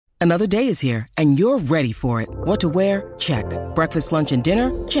Another day is here, and you're ready for it. What to wear? Check. Breakfast, lunch, and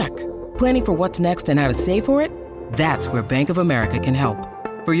dinner? Check. Planning for what's next and how to save for it? That's where Bank of America can help.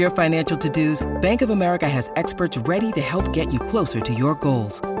 For your financial to-dos, Bank of America has experts ready to help get you closer to your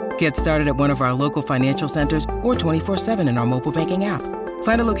goals. Get started at one of our local financial centers or 24/7 in our mobile banking app.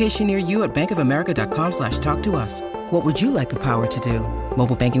 Find a location near you at bankofamerica.com/talktous. What would you like the power to do?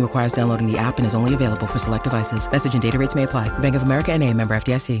 Mobile banking requires downloading the app and is only available for select devices. Message and data rates may apply. Bank of America N.A., member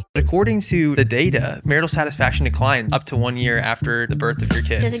FDIC. According to the data, marital satisfaction declines up to 1 year after the birth of your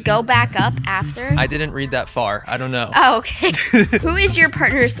kid. Does it go back up after? I didn't read that far. I don't know. Oh, okay. Who is your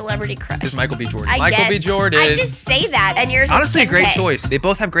partner's celebrity crush? It's Michael B. Jordan. I guess. B. Jordan. I just say that, and yours honestly is a great Kim K. choice. They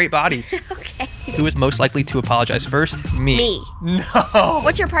both have great bodies. Okay. Who is most likely to apologize first? Me. No.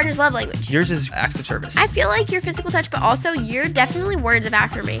 What's your partner's love language? Yours is acts of service. I feel like your physical touch, but also you're definitely words of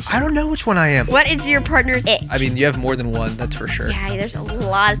affirmation. I don't know which one I am. What is your partner's ick? I mean, you have more than one, that's for sure. Yeah, there's a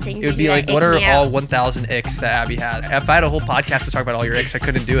lot of things. It would be like, what are all 1,000 icks that Abby has? If I had a whole podcast to talk about all your icks, I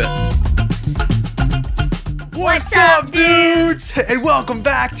couldn't do it. What's up, dudes? And welcome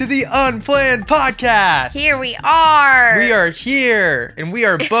back to the Unplanned Podcast. Here we are. We are here, and we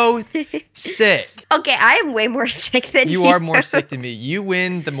are both sick. Okay, I am way more sick than you. You are more sick than me. You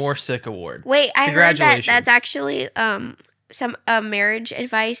win the more sick award. Wait, I heard Congratulations. that's actually some marriage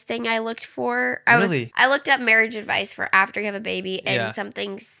advice thing I looked for. Really? I looked up marriage advice for after you have a baby, and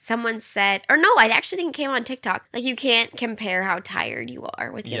someone said, or no, I actually think it came on TikTok. Like, you can't compare how tired you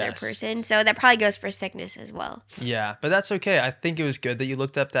are with the other person. So that probably goes for sickness as well. Yeah, but that's okay. I think it was good that you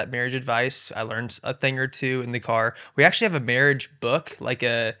looked up that marriage advice. I learned a thing or two in the car. We actually have a marriage book, like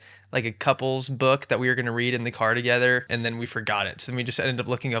a couple's book that we were going to read in the car together, and then we forgot it. So then we just ended up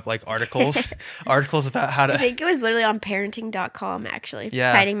looking up like articles about how to... I think it was literally on parenting.com, actually,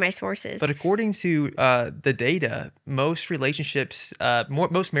 citing my sources. But according to the data, most relationships,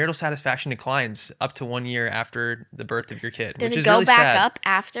 most marital satisfaction declines up to 1 year after the birth of your kid. Does which it is go really back sad. up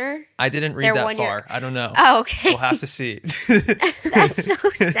after? I didn't read that far. I don't know. Oh, okay. We'll have to see. That's so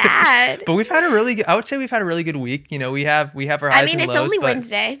sad. But we've had I would say we've had a really good week. You know, we have our highs and lows. I mean, it's only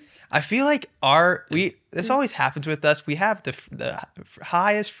Wednesday. I feel like this always happens with us. We have the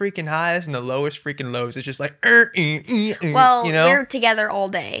highest freaking highs and the lowest freaking lows. It's just like, well, you know? We're together all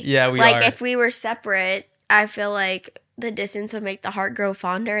day. Yeah, we are. Like, if we were separate, I feel like the distance would make the heart grow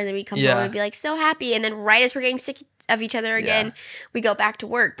fonder, and then we come home and be like so happy, and then right as we're getting sick of each other again, we go back to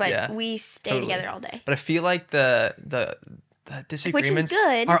work. But we stay together all day. But I feel like the disagreements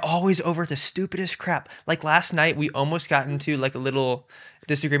are always over the stupidest crap. Like last night, we almost got into like a little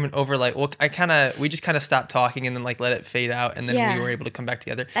disagreement over like, well, we just kind of stopped talking and then like let it fade out, and then we were able to come back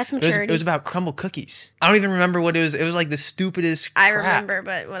together. That's maturity. It was about crumble cookies. I don't even remember what it was. It was like the stupidest crap. I remember,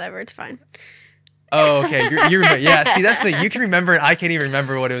 but whatever, it's fine. Oh, okay. You remember. Yeah, see, that's the thing. You can remember it. I can't even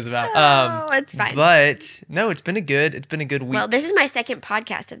remember what it was about. Oh, it's fine. But no, it's been a good week. Well, this is my second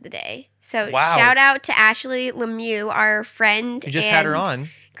podcast of the day. So shout out to Ashley Lemieux, our friend. You just had her on.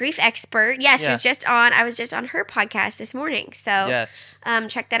 Grief expert. Yeah, she was just on. I was just on her podcast this morning. So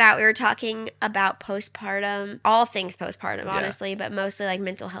check that out. We were talking about postpartum, all things postpartum, honestly, but mostly like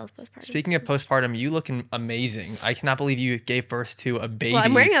mental health postpartum. Speaking of postpartum, you look amazing. I cannot believe you gave birth to a baby. Well,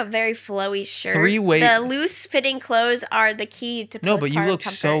 I'm wearing a very flowy shirt. The loose fitting clothes are the key to postpartum. No, but you look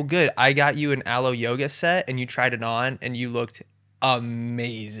comfort. so good. I got you an aloe yoga set, and you tried it on, and you looked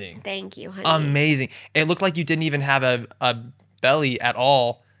amazing. Thank you, honey. Amazing. It looked like you didn't even have a belly at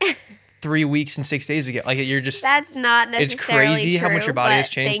all 3 weeks and 6 days ago. Like, you're just... That's not necessarily It's crazy true, how much your body has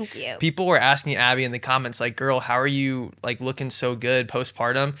changed. Thank you. People were asking Abby in the comments, like, girl, how are you, like, looking so good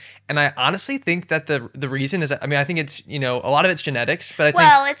postpartum? And I honestly think that the reason is, I mean, I think it's, you know, a lot of it's genetics, but I think...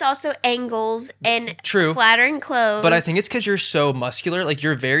 Well, it's also angles and flattering clothes. But I think it's because you're so muscular. Like,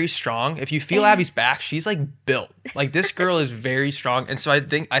 you're very strong. If you feel Abby's back, she's, like, built. Like, this girl is very strong. And so I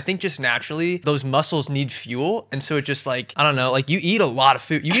think just naturally, those muscles need fuel. And so it just, like, I don't know, like, you eat a lot of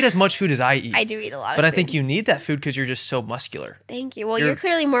food. You eat as much food as I eat. I do eat a lot of food. But I think you need that food because you're just so muscular. Thank you. Well, you're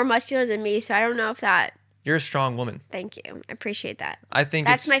clearly more muscular than me, so I don't know if that... You're a strong woman. Thank you. I appreciate that. I think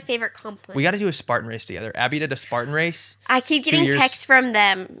that's my favorite compliment. We got to do a Spartan race together. Abby did a Spartan race. I keep getting texts from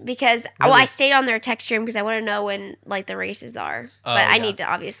them because I stayed on their text stream because I want to know when like the races are. But I need to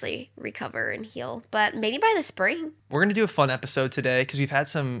obviously recover and heal. But maybe by the spring. We're gonna do a fun episode today because we've had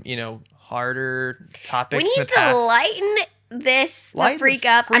some, you know, harder topics. We need to lighten this the freak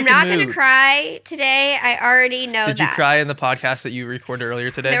up. I'm not going to cry today. I already know that. Did you cry in the podcast that you recorded earlier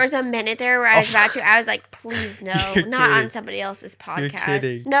today? There was a minute there where I was about to. I was like, please no, not kidding. on somebody else's podcast. You're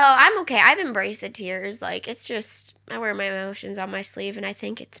kidding. No, I'm okay. I've embraced the tears. Like, it's just, I wear my emotions on my sleeve, and I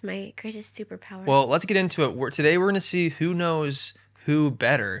think it's my greatest superpower. Well, let's get into it. Today we're going to see who knows who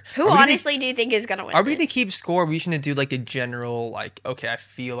better. Who honestly do you think is going to win? Are we going to keep score? Are we going to do like a general, like, okay, I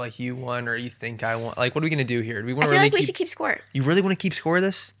feel like you won or you think I won? Like, what are we going to do here? Do we want I feel like we should keep score. You really want to keep score of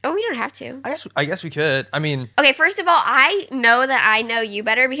this? Oh, we don't have to. I guess we could. I mean. Okay, first of all, I know that I know you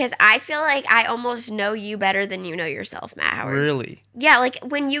better because I feel like I almost know you better than you know yourself, Matt Howard. Really? Yeah, like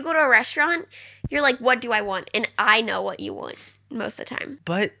when you go to a restaurant, you're like, what do I want? And I know what you want. Most of the time.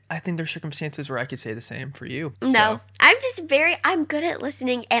 But I think there's circumstances where I could say the same for you. No. So. I'm good at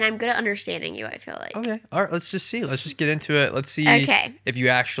listening and I'm good at understanding you, I feel like. Okay. All right. Let's just see. Let's just get into it. Let's see if you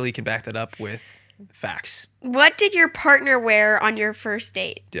actually can back that up with facts. What did your partner wear on your first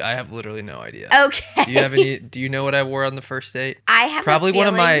date? Dude, I have literally no idea. Okay. Do you know what I wore on the first date? I have probably one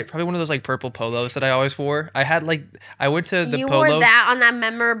of those like purple polos that I always wore. I went to the You polos. wore that on that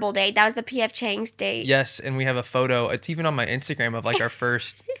memorable date. That was the PF Chang's date. Yes, and we have a photo. It's even on my Instagram of like our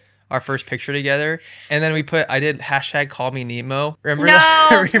first picture together. And then I did hashtag call me Nemo. Remember that?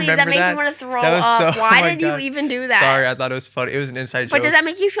 No, please, that makes me want to throw up. Why did you even do that? Sorry, I thought it was funny. It was an inside joke. But does that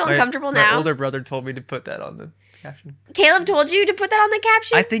make you feel uncomfortable now? My older brother told me to put that on the caption. Caleb told you to put that on the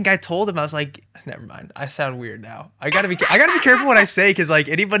caption? I think I told him. I was like, never mind. I sound weird now. I gotta be careful what I say because like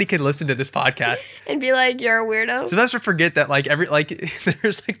anybody can listen to this podcast and be like, you're a weirdo. Sometimes I forget that like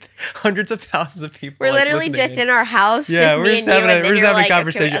there's like hundreds of thousands of people. We're literally just in our house. Yeah, we're just having a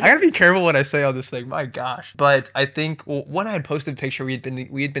conversation. I gotta be careful what I say on this thing. My gosh. But I think when I had posted a picture, we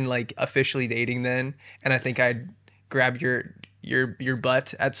had been like officially dating then, and I think I'd grabbed your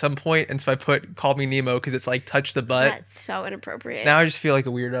butt at some point, and so I put call me Nemo because it's like touch the butt. That's so inappropriate. Now I just feel like a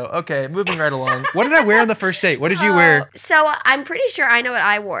weirdo. Okay, moving right along. What did I wear on the first date? What did you wear? So I'm pretty sure I know what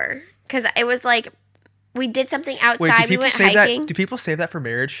I wore because it was like we did something outside. We went hiking. Do people save that for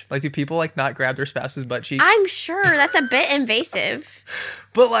marriage? Like, do people like not grab their spouse's butt cheeks? I'm sure that's a bit invasive.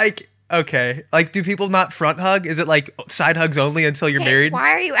 But like. Okay. Like, do people not front hug? Is it like side hugs only until you're married?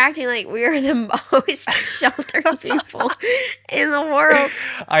 Why are you acting like we are the most sheltered people in the world?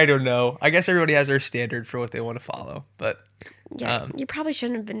 I don't know. I guess everybody has their standard for what they want to follow. But yeah, you probably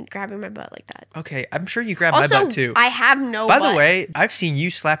shouldn't have been grabbing my butt like that. Okay. I'm sure you grabbed my butt too. I have no By butt. the way, I've seen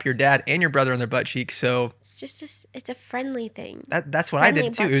you slap your dad and your brother on their butt cheeks. So it's a friendly thing. That's what I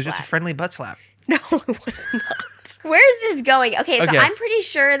did too. It was just a friendly butt slap. No, it was not. Where is this going? Okay, so I'm pretty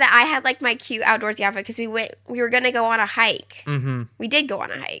sure that I had like my cute outdoorsy outfit because we were gonna go on a hike. Mm-hmm. We did go on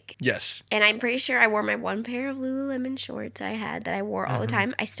a hike. Yes. And I'm pretty sure I wore my one pair of Lululemon shorts that I wore all the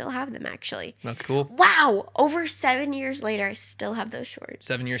time. I still have them actually. That's cool. Wow! Over 7 years later, I still have those shorts.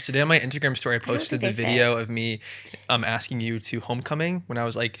 7 years. Today on my Instagram story, I posted the video of me asking you to homecoming when I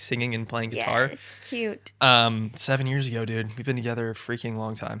was like singing and playing guitar. Yes, cute. 7 years ago, dude. We've been together a freaking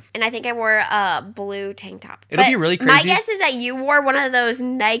long time. And I think I wore a blue tank top. It'll be really crazy. My guess is that you wore one of those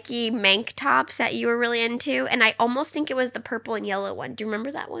Nike Mank tops that you were really into, and I almost think it was the purple and yellow one. Do you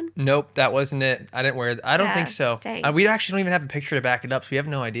remember that one? Nope, that wasn't it. I didn't wear it. I don't think so. We actually don't even have a picture to back it up, so we have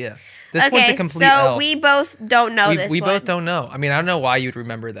no idea. This one's a complete L. We both don't know this one. We both don't know. I mean, I don't know why you'd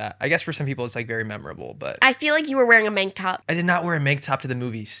remember that. I guess for some people it's like very memorable, but I feel like you were wearing a Mank top. I did not wear a Mank top to the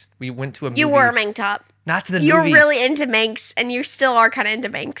movies. We went to a movie. You wore a Mank top. Not to the movies. You're really into Manx, and you still are kind of into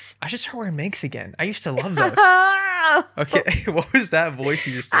Manx. I just started wearing Manx again. I used to love those. Okay, what was that voice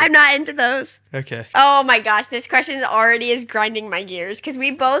you just said? I'm not into those. Okay. Oh my gosh, this question already is grinding my gears because we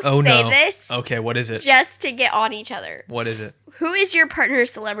both say this. Okay, what is it? Just to get on each other. What is it? Who is your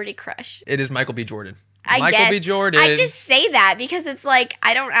partner's celebrity crush? It is Michael B. Jordan. Michael B. Jordan. I just say that because it's like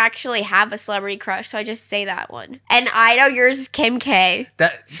I don't actually have a celebrity crush, so I just say that one. And I know yours is Kim K.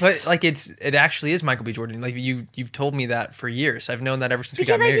 But like it actually is Michael B. Jordan. Like you've told me that for years. I've known that ever since we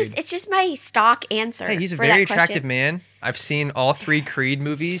got married. It's just my stock answer. Hey, he's a very attractive man. I've seen all 3 Creed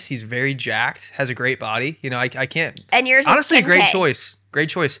movies. He's very jacked, has a great body. You know, I can't. And yours honestly is Kim a great K. choice. Great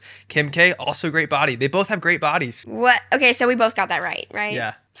choice. Kim K, also great body. They both have great bodies. What? Okay, so we both got that right?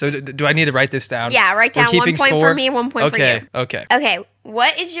 Yeah. So do I need to write this down? Yeah, write down 1 point for me, 1 point for you. Okay. Okay.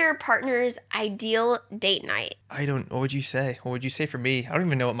 What is your partner's ideal date night? What would you say? What would you say for me? I don't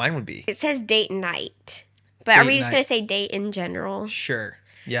even know what mine would be. It says date night. But are we just going to say date in general? Sure.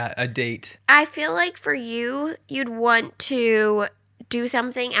 Yeah, a date. I feel like for you, you'd want to do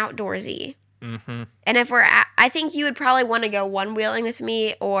something outdoorsy. Mm-hmm. And if I think you would probably want to go one-wheeling with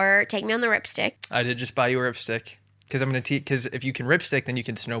me or take me on the ripstick. I did just buy you a ripstick because I'm going to teach. Because if you can ripstick, then you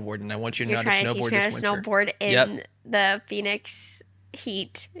can snowboard, and I want you to know how to snowboard this winter. You're trying to teach me how to snowboard in the Phoenix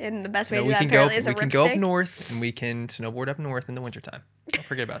heat, and the best way to do that apparently is a ripstick. We can go up north, and we can snowboard up north in the wintertime. Don't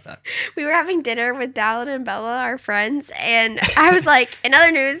forget about that. We were having dinner with Dallin and Bella, our friends, and I was like, in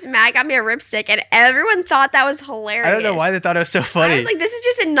other news, Matt got me a ripstick, and everyone thought that was hilarious. I don't know why they thought it was so funny. I was like, this is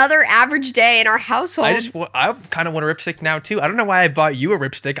just another average day in our household. I kind of want a ripstick now, too. I don't know why I bought you a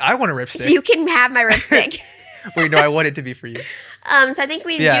ripstick. I want a ripstick. You can have my ripstick. Wait, no, I want it to be for you. So I think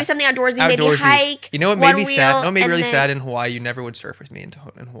we do something outdoorsy, maybe hike. You know what made me sad? You know what made me really sad in Hawaii? You never would surf with me in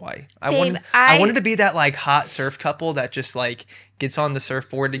Hawaii. I wanted to be that like hot surf couple that just like gets on the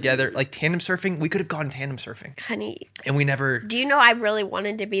surfboard together, like tandem surfing. We could have gone tandem surfing, honey. And we never. Do you know I really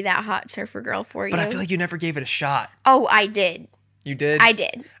wanted to be that hot surfer girl for you? But I feel like you never gave it a shot. Oh, I did. You did? I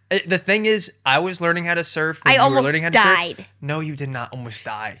did. The thing is, I was learning how to surf. I almost died. No, you did not almost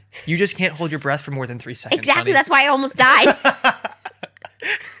die. You just can't hold your breath for more than 3 seconds. Exactly. Honey. That's why I almost died.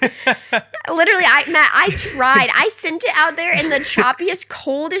 Literally, Matt, I tried. I sent it out there in the choppiest,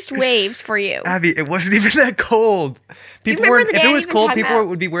 coldest waves for you. Abby, it wasn't even that cold. People weren't. If it was cold, people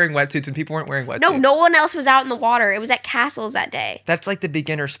would be wearing wetsuits, and people weren't wearing wetsuits. No one else was out in the water. It was at Castles that day. That's like the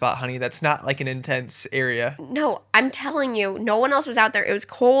beginner spot, honey. That's not like an intense area. No, I'm telling you, no one else was out there. It was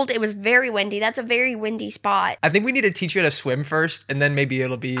cold. It was very windy. That's a very windy spot. I think we need to teach you how to swim first, and then maybe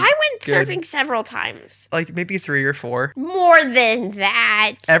it'll be. I went surfing several times. Like maybe 3 or 4. More than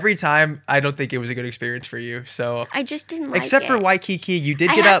that. Every time, I don't think it was a good experience for you. So I just didn't like it. Except for Waikiki, you did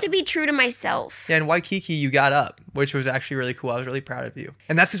get up. I have to be true to myself. Yeah, in Waikiki, you got up, which was actually really cool. I was really proud of you.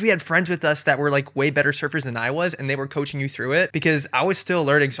 And that's because we had friends with us that were like way better surfers than I was, and they were coaching you through it because I was still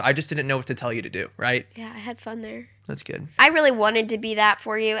learning, so I just didn't know what to tell you to do, right? Yeah, I had fun there. That's good. I really wanted to be that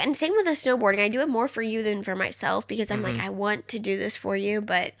for you. And same with the snowboarding. I do it more for you than for myself because I'm like, I want to do this for you,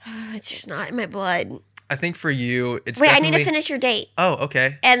 but it's just not in my blood. I think for you, it's I need to finish your date. Oh,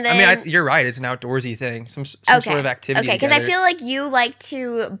 okay. And then you're right. It's an outdoorsy thing. Some sort of activity. Okay, because I feel like you like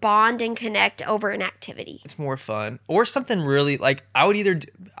to bond and connect over an activity. It's more fun. Or something really, like, I would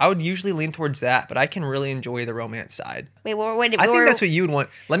usually lean towards that, but I can really enjoy the romance side. Wait, I think that's what you would want.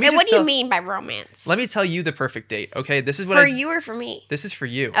 What do you mean by romance? Let me tell you the perfect date, okay? This is what For you or for me? This is for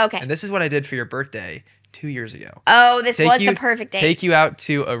you. Okay. And this is what I did for your birthday 2 years ago. Oh, this was the perfect date. Take you out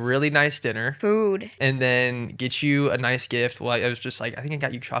to a really nice dinner. Food. And then get you a nice gift. Well, it was just like, I think I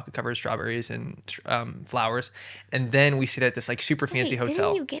got you chocolate covered strawberries and flowers. And then we sit at this like super fancy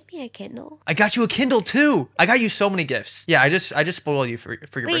hotel. Didn't you get me a Kindle? I got you a Kindle too. I got you so many gifts. Yeah, I just spoiled you for your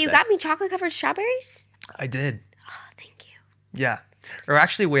birthday. Wait, you got me chocolate covered strawberries? I did. Oh, thank you. Yeah. Or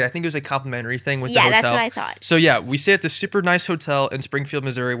actually, wait, I think it was a complimentary thing with the hotel. Yeah, that's what I thought. So yeah, we stayed at this super nice hotel in Springfield,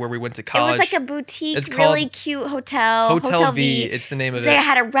 Missouri, where we went to college. It was like a boutique, really cute hotel. Hotel V, it's the name of it. They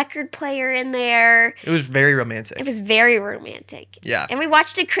had a record player in there. It was very romantic. It was very romantic. Yeah. And we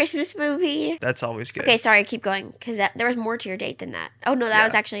watched a Christmas movie. That's always good. Okay, sorry, keep going, because there was more to your date than that. Oh, no, that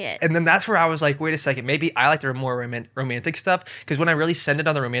was actually it. And then that's where I was like, wait a second, maybe I like the more romantic stuff, because when I really send it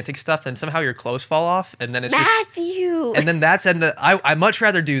on the romantic stuff, then somehow your clothes fall off, and then it's Matthew! And then that's, I much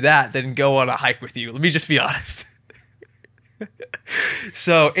rather do that than go on a hike with you. Let me just be honest.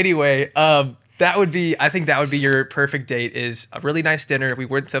 So anyway, I think that would be your perfect date, is a really nice dinner. We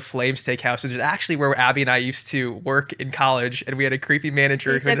went to Flame Steakhouse, which is actually where Abby and I used to work in college, and we had a creepy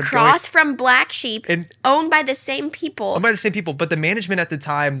manager. It's across from Black Sheep, owned by the same people. Owned by the same people, but the management at the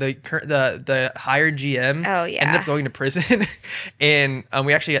time, the hired GM, ended up going to prison, and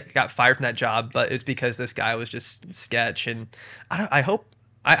we actually got fired from that job, but it's because this guy was just sketch, and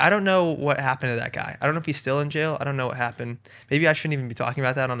I don't know what happened to that guy. I don't know if he's still in jail. I don't know what happened. Maybe I shouldn't even be talking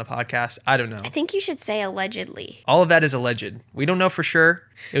about that on the podcast. I don't know. I think you should say allegedly. All of that is alleged. We don't know for sure.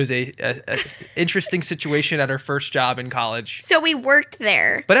 It was a interesting situation at our first job in college. So we worked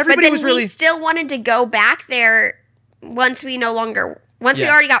there. But everybody was really... we still wanted to go back there once we we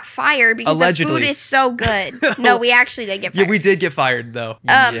already got fired because allegedly. The food is so good. No, we actually did get fired. Yeah, we did get fired though.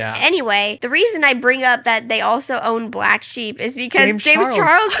 Anyway, the reason I bring up that they also own Black Sheep is because James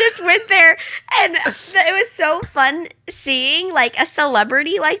Charles just went there, and it was so fun seeing like a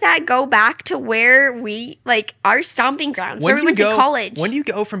celebrity like that go back to where our stomping grounds, where we went to college. When do you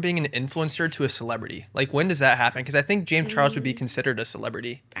go from being an influencer to a celebrity? Like, when does that happen? Because I think James Charles would be considered a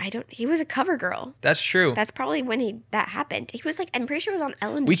celebrity. He was a cover girl. That's true. That's probably when that happened. He was like, I'm pretty sure it was on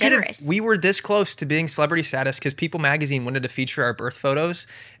Ellen DeGeneres. We were this close to being celebrity status because People Magazine wanted to feature our birth photos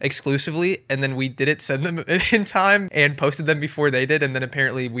exclusively, and then we didn't send them in time and posted them before they did, and then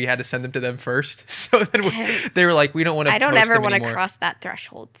apparently we had to send them to them first. So then they were like, we don't want to. I don't ever want to cross that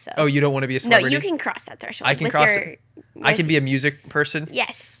threshold. So. Oh, you don't want to be a celebrity? No, you can cross that threshold. I can cross it. I can be a music person.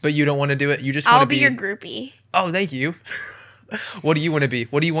 Yes. But you don't want to do it. You just want to be. I'll be your groupie. Oh, thank you. What do you want to be?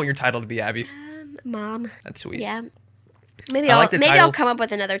 What do you want your title to be, Abby? Mom. That's sweet. Yeah. Maybe I'll come up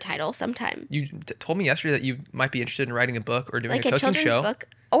with another title sometime. You told me yesterday that you might be interested in writing a book or doing a cooking children's show. Book.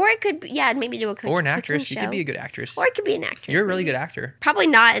 Or it could be, maybe do a cooking show. Or an actress. You could be a good actress. Or it could be an actress. You're a really good actor. Probably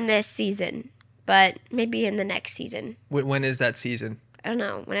not in this season, but maybe in the next season. When is that season? I don't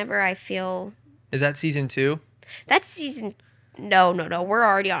know. Whenever I feel... Is that season 2? That's season... No. We're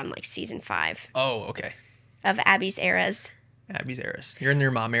already on season 5. Oh, okay. Of Abby's eras. You're in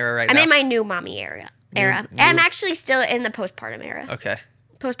your mom era right now? I'm in my new mommy era. I'm actually still in the postpartum era. Okay.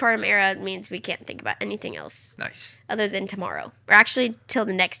 Postpartum era means we can't think about anything else. Nice. Other than tomorrow. Or actually till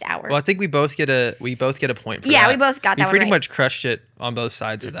the next hour. Well, I think we both get a point for that. Yeah, we both got that one We pretty right. much crushed it on both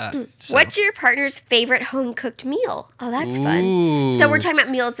sides of that. So. What's your partner's favorite home-cooked meal? Oh, that's fun. So we're talking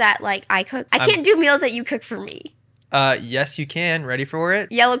about meals that I cook. I can't do meals that you cook for me. Yes, you can. Ready for it?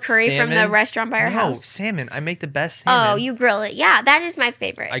 Yellow curry salmon. From the restaurant by our house. No, salmon. I make the best salmon. Oh, you grill it. Yeah, that is my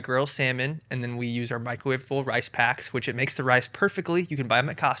favorite. I grill salmon, and then we use our microwavable rice packs, which it makes the rice perfectly. You can buy them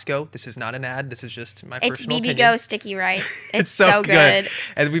at Costco. This is not an ad. This is just my personal opinion. It's BB Go sticky rice. It's so good.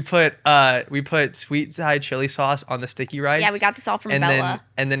 And we put sweet Thai chili sauce on the sticky rice. Yeah, we got this all from Bella.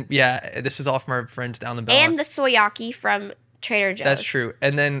 And then this is all from our friends down the Bella. And the soyaki from Trader Joe's. That's true.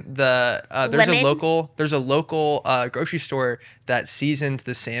 And then there's a local grocery store that seasons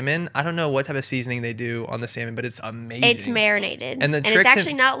the salmon. I don't know what type of seasoning they do on the salmon, but it's amazing. It's marinated. And it's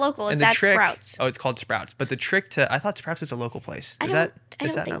actually not local. It's at Sprouts. Oh, it's called Sprouts. But the trick I thought Sprouts is a local place. Is that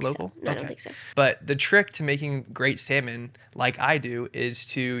not local? No, I don't think so. But the trick to making great salmon, like I do, is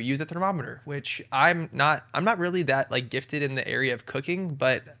to use a thermometer, which I'm not really that gifted in the area of cooking,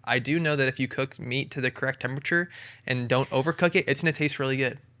 but I do know that if you cook meat to the correct temperature and don't overcook it, it's going to taste really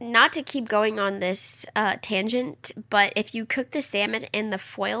good. Not to keep going on this tangent, but if you cook the salmon in the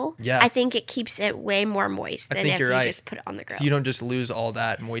foil, I think it keeps it way more moist than if you just put it on the grill. So you don't just lose all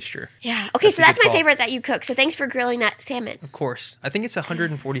that moisture. Yeah. Okay, so that's my favorite that you cook. So thanks for grilling that salmon. Of course. I think it's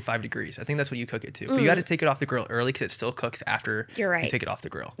 145 degrees. I think that's what you cook it to. But you got to take it off the grill early because it still cooks after you take it off the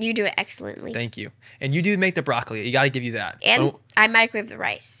grill. You do it excellently. Thank you. And you do make the broccoli. You got to give you that. And I microwave the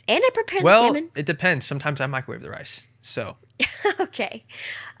rice. And I prepare the salmon. Well, it depends. Sometimes I microwave the rice. So. Okay.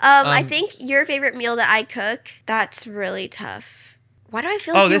 I think your favorite meal that I cook, that's really tough. Why do I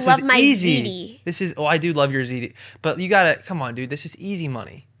feel like you love my ziti? I do love your ziti. But you got to, come on, dude. This is easy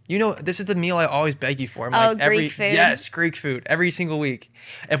money. You know, this is the meal I always beg you for. Greek food? Yes, Greek food. Every single week.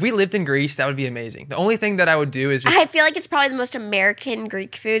 If we lived in Greece, that would be amazing. The only thing that I would do is I feel like it's probably the most American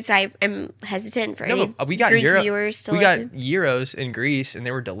Greek food, so I am hesitant for any Greek viewers to listen. We got gyros in Greece, and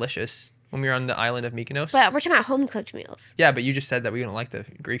they were delicious. When we were on the island of Mykonos. But we're talking about home-cooked meals. Yeah, but you just said that we wouldn't like the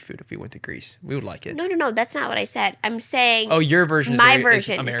Greek food if we went to Greece. We would like it. No, that's not what I said. I'm saying... Oh, your version my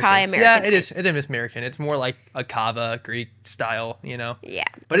version is probably American. Yeah, it is. It is American. It's more like a cava Greek style, Yeah.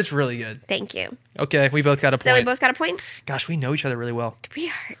 But it's really good. Thank you. Okay, we both got a point. So we both got a point? Gosh, we know each other really well. We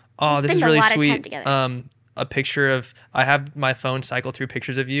are. Oh, this is really sweet. A picture of... I have my phone cycle through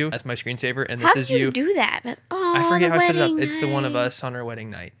pictures of you as my screensaver, and this is you. How do you do that? I forget how I set it up. It's the one of us on our wedding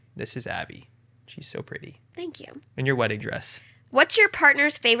night. This is Abby. She's so pretty. Thank you. In your wedding dress. What's your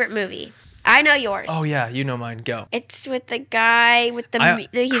partner's favorite movie? I know yours. Oh, yeah. You know mine. Go. It's with the guy with the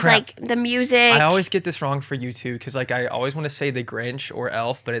music. I always get this wrong for you, too, because I always want to say The Grinch or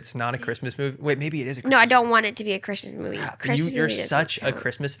Elf, but it's not a Christmas movie. Wait, maybe it is a Christmas movie. No, I don't want it to be a Christmas movie. You're such a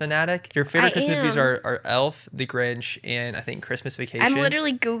Christmas fanatic. Your favorite Christmas movies are Elf, The Grinch, and I think Christmas Vacation. I'm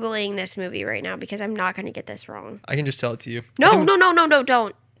literally Googling this movie right now because I'm not going to get this wrong. I can just tell it to you. No,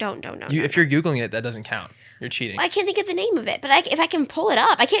 don't. If you're Googling it, that doesn't count. You're cheating. Well, I can't think of the name of it, but if I can pull it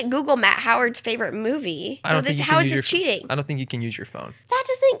up, I can't Google Matt Howard's favorite movie. How is this cheating? I don't think you can use your phone. That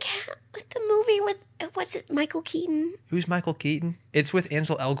doesn't count with the movie with Michael Keaton. Who's Michael Keaton? It's with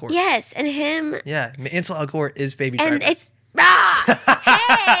Ansel Elgort. Yes, and him. Yeah, Ansel Elgort is Baby Driver. And it's hey,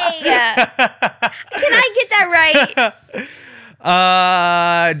 can I get that right?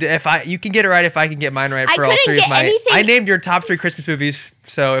 You can get it right if I can get mine right for all three of my. I named your top 3 Christmas movies,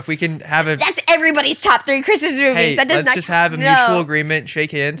 so if we can have a. That's everybody's top 3 Christmas movies. Hey, let's just have a mutual agreement.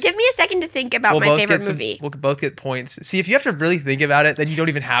 Shake hands. Give me a second to think about my favorite movie. We'll both get points. See, if you have to really think about it, then you don't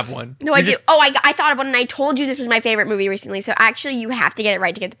even have one. No, I do. Oh, I thought of one, and I told you this was my favorite movie recently. So actually, you have to get it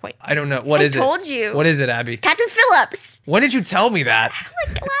right to get the point. I don't know. What is it? I told you. What is it, Abby? Captain Phillips. When did you tell me that?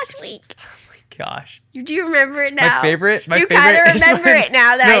 Like last week. Gosh. Do you remember it now? My favorite you kind of remember it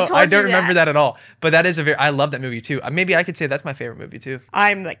now that I told you I don't remember that at all. But that is I love that movie too. Maybe I could say that's my favorite movie too.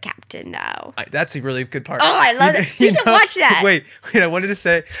 I'm the captain now. That's a really good part. Oh, I love it. You should watch that. Wait, I wanted to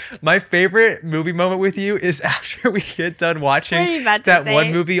say my favorite movie moment with you is after we get done watching that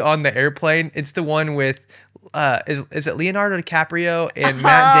one movie on the airplane. It's the one with is it Leonardo DiCaprio and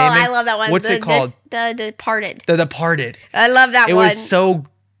Matt Damon? I love that one. What's it called? The Departed. The Departed. I love that one. It was so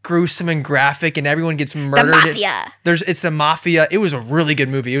gruesome and graphic, and everyone gets murdered. The Mafia. It's the Mafia. It was a really good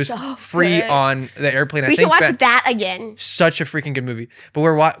movie. It was so free good. on the airplane. We should watch that again. Such a freaking good movie.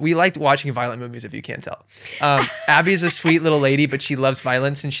 But we liked watching violent movies, if you can't tell. Abby's a sweet little lady, but she loves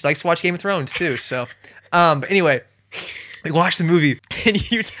violence, and she likes to watch Game of Thrones too. So, but anyway, we watched the movie,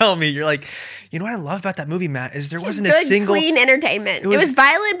 and you tell me, you're like, you know what I love about that movie, Matt, is there wasn't a single clean entertainment. It was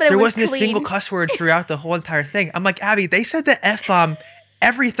violent, but it was clean. There wasn't a single cuss word throughout the whole entire thing. I'm like, Abby, they said the F-bomb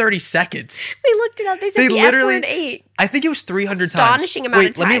every 30 seconds. We looked it up. They said the F-word 8. I think it was 300 times. Astonishing amount of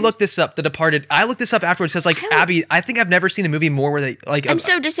times. Wait, let me look this up. The Departed. I looked this up afterwards. It says, like, Abby, I think I've never seen a movie more where they, like... I'm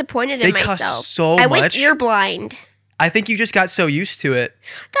so disappointed in myself. They cuss so much. I went ear blind. I think you just got so used to it.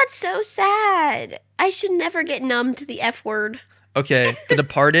 That's so sad. I should never get numb to the F word. Okay, The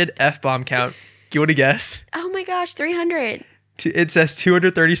Departed F-bomb count. Do you want to guess? Oh my gosh, 300. It says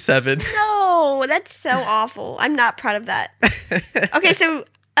 237. No, that's so awful. I'm not proud of that. Okay, so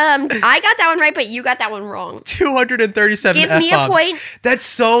I got that one right, but you got that one wrong. 237 Give F-bombs. me a point. That's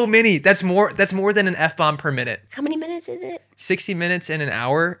so many. That's more than an F-bomb per minute. How many minutes is it? 60 minutes and an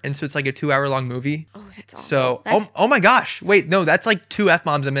hour, and so it's like a 2-hour-long movie. Oh, that's awful. So, oh my gosh. Wait, no, that's like 2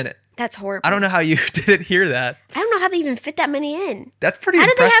 F-bombs a minute. That's horrible. I don't know how you didn't hear that. I don't know how they even fit that many in. That's pretty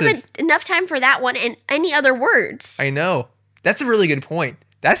impressive. How do they have enough time for that one and any other words? I know. That's a really good point.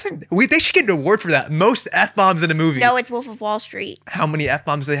 They should get an award for that. Most F-bombs in a movie. No, it's Wolf of Wall Street. How many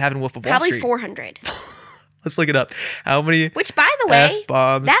F-bombs do they have in Wolf of Wall Street? Probably 400. Let's look it up. How many Which, by the way,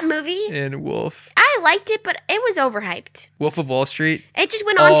 F-bombs that movie, in Wolf? I liked it, but it was overhyped. Wolf of Wall Street? It just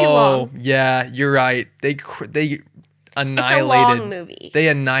went on too long. Oh, yeah, you're right. They annihilated. It's a long movie. They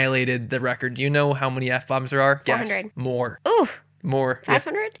annihilated the record. Do you know how many F-bombs there are? 400. Guess. More. Ooh. More.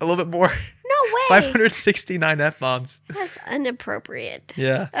 500? Yeah, a little bit more. No way. 569 F-bombs. That's inappropriate.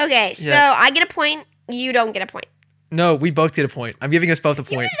 Yeah. Okay, so I get a point. You don't get a point. No, we both get a point. I'm giving us both a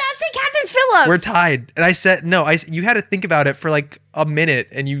point. You did not say Captain Phillips. We're tied. And I said, no, you had to think about it for like a minute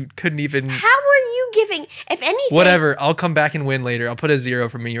and you couldn't even. How were you giving, if anything? Whatever. I'll come back and win later. I'll put a 0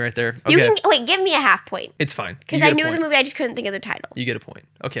 for me right there. Okay. Wait, give me a half point. It's fine. Because I knew the movie, I just couldn't think of the title. You get a point.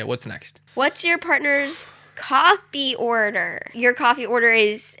 Okay, what's next? What's your partner's coffee order? Your coffee order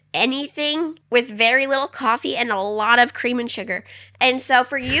is anything with very little coffee and a lot of cream and sugar. And so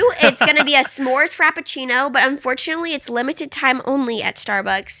for you, it's going to be a s'mores frappuccino, but unfortunately it's limited time only at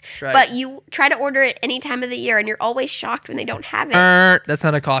Starbucks. Right. But you try to order it any time of the year and you're always shocked when they don't have it. That's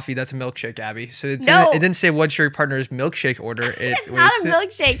not a coffee, that's a milkshake, Abby. So it didn't say what's your partner's milkshake order. It's not a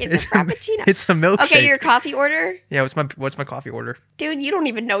milkshake, it's a frappuccino. It's a milkshake. Okay, your coffee order? Yeah, what's my coffee order? Dude, you don't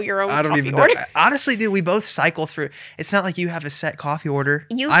even know your own coffee order. I don't even know. Honestly, dude, we both cycle through. It's not like you have a set coffee order.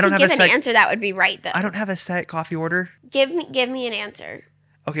 I don't have an answer that would be right, though. I don't have a set coffee order. Give me an answer.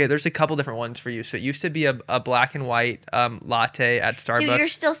 Okay, there's a couple different ones for you. So it used to be a black and white latte at Starbucks. Dude, you're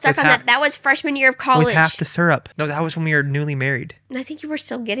still stuck on that. That was freshman year of college. With half the syrup. No, that was when we were newly married. I think you were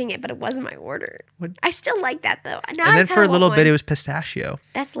still getting it, but it wasn't my order. What? I still like that, though. And then for a little bit, it was pistachio.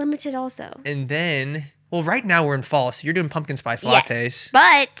 That's limited also. And then, well, right now we're in fall, so you're doing pumpkin spice lattes. Yes,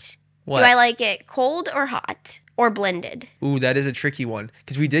 but what? Do I like it cold or hot? Or blended? Ooh, that is a tricky one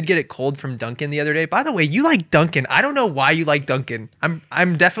because we did get it cold from Dunkin' the other day. By the way, you like Dunkin'. I don't know why you like Dunkin'.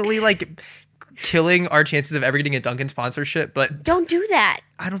 I'm definitely like killing our chances of ever getting a Dunkin' sponsorship, but don't do that.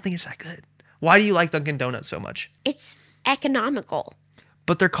 I don't think it's that good. Why do you like Dunkin' Donuts so much? It's economical.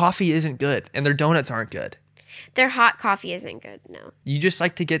 But their coffee isn't good and their donuts aren't good. Their hot coffee isn't good, no. You just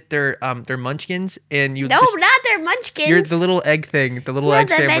like to get their munchkins and you. No, not their munchkins. You're the little egg thing, the little egg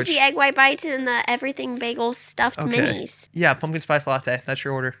sandwich. The veggie egg white bites and the everything bagel stuffed minis. Yeah, pumpkin spice latte. That's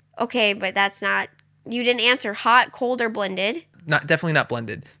your order. Okay, but that's not. You didn't answer hot, cold, or blended. Definitely not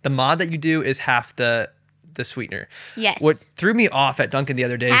blended. The mod that you do is half the sweetener. Yes. What threw me off at Dunkin' the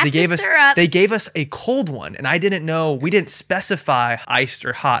other day is they gave us a cold one, and I didn't know. We didn't specify iced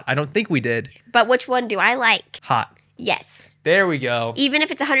or hot. I don't think we did. But which one do I like? Hot. Yes. There we go. Even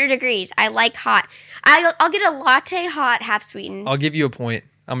if it's 100 degrees, I like hot. I'll get a latte hot, half sweetened. I'll give you a point.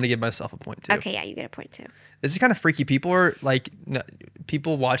 I'm gonna give myself a point too. Okay, yeah, you get a point too. This is kind of freaky. People are like,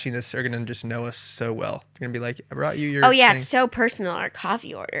 people watching this are gonna just know us so well. They're gonna be like, "I brought you your." Oh yeah, thing. It's so personal. Our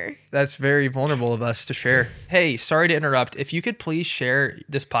coffee order. That's very vulnerable of us to share. Hey, sorry to interrupt. If you could please share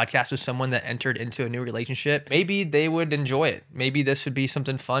this podcast with someone that entered into a new relationship, maybe they would enjoy it. Maybe this would be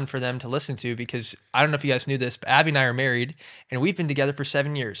something fun for them to listen to because I don't know if you guys knew this, but Abby and I are married and we've been together for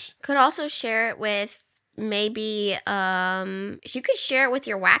 7 years. Could also share it with. Maybe you could share it with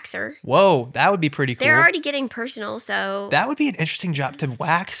your waxer. Whoa, that would be pretty cool. They're already getting personal, so that would be an interesting job to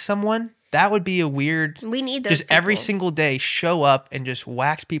wax someone. That would be a weird. We need those just people. Every single day show up and just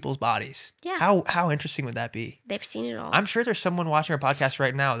wax people's bodies. Yeah. How interesting would that be? They've seen it all. I'm sure there's someone watching our podcast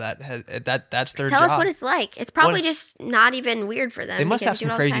right now that's their job. Tell us what it's like. It's probably just not even weird for them. They must have some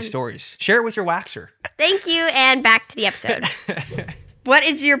crazy stories. Share it with your waxer. Thank you, and back to the episode. What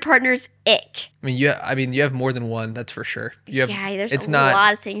is your partner's ick? I mean, you have more than one. That's for sure. There's a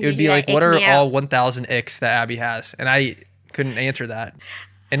lot of things. It would be like, what are all 1,000 icks that Abby has? And I couldn't answer that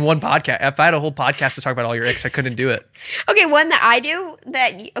in one podcast. If I had a whole podcast to talk about all your icks, I couldn't do it. Okay, one that I do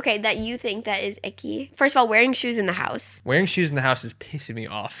that you think that is icky. First of all, wearing shoes in the house. Wearing shoes in the house is pissing me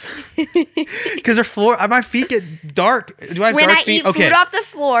off because my feet get dark. Do I have when dark I feet? eat food off the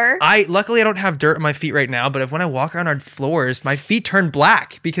floor? Luckily I don't have dirt on my feet right now. But when I walk around our floors, my feet turn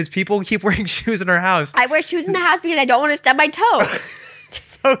black because people keep wearing shoes in our house. I wear shoes in the house because I don't want to stub my toe.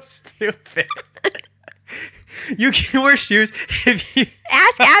 So stupid. You can wear shoes if you...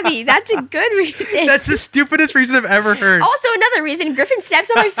 Ask Abby. That's a good reason. That's the stupidest reason I've ever heard. Also, another reason, Griffin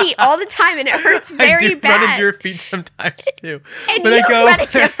steps on my feet all the time, and it hurts very bad. I do run into your feet sometimes, too. And when you run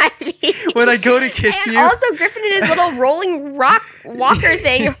into my feet. When I go to kiss you. And also, Griffin and his little rolling rock walker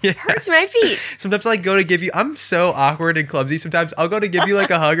thing hurts my feet. Sometimes I go to give you... I'm so awkward and clumsy. Sometimes I'll go to give you like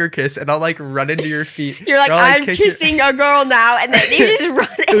a hug or kiss, and I'll like run into your feet. You're like, I'm kissing a girl now, and then you just run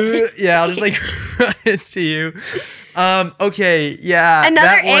into yeah, I'll just like run into you. Okay, yeah.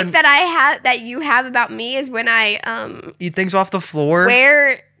 Another ick that you have about me is when I eat things off the floor.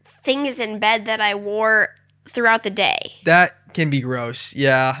 Wear things in bed that I wore throughout the day. That can be gross.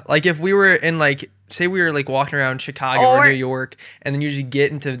 Yeah. Like if we were in say we were like walking around Chicago or New York, and then you just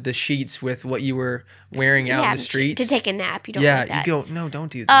get into the sheets with what you were wearing out in the streets. To take a nap. You don't like that. Yeah, you go, no,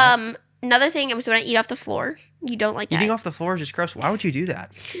 don't do that. Another thing was when I eat off the floor. You don't like that. Eating off the floor is just gross. Why would you do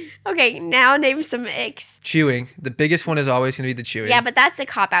that? Okay, now name some icks. Chewing. The biggest one is always going to be the chewing. Yeah, but that's a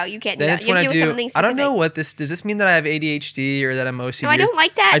cop-out. You can't do that. You have to do something specific. I don't know what this... Does this mean that I have ADHD or that I'm OCD? No, I don't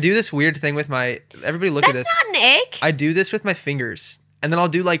like that. I do this weird thing with my... Everybody look at this. That's not an ick. I do this with my fingers. And then I'll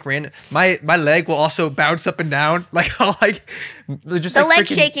do like random... My leg will also bounce up and down. Like I'll like... Just the leg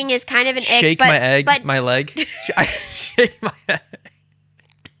shaking is kind of an ick. Shake my leg. I shake my head.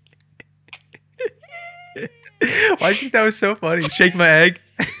 Why do you think that was so funny? Shake my egg.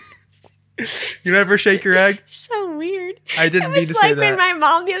 You ever shake your egg? So weird. I didn't mean to say that. It was like when my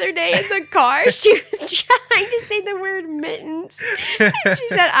mom the other day in the car, she was trying to say the word mittens. And she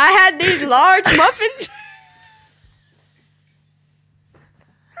said, I had these large muffins.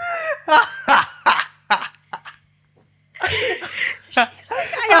 She's like,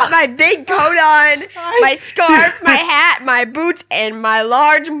 I got my big coat on, my scarf, my hat, my boots, and my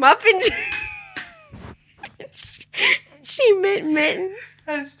large muffins. She meant mittens.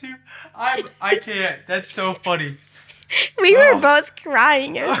 That's too... I can't. That's so funny. We were both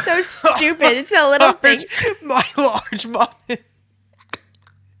crying. It was so stupid. It's a little thing. My large muffin.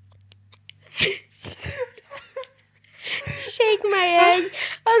 Shake my egg.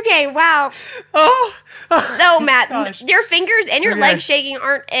 Okay, wow. Oh. No, Matt. Your fingers and your legs shaking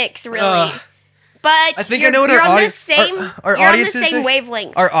aren't icks, really. But I think I know what our audience you're on the same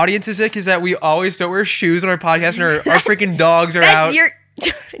wavelength. Our audience's ick is that we always don't wear shoes on our podcast, and our freaking dogs are out.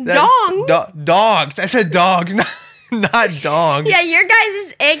 Dongs. Dogs. I said dogs, not dogs. Yeah, your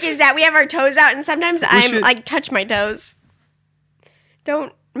guys' ick is that we have our toes out, and sometimes like touch my toes.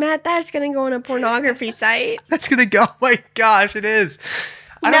 Don't, Matt. That's gonna go on a pornography site. That's gonna go. Oh my gosh, it is.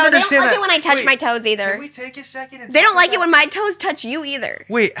 I don't understand they don't like it when I touch my toes either. Can we take a second? They don't like it when my toes touch you either.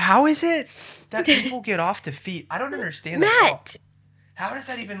 Wait, how is it that people get off to feet? I don't understand that at all. How does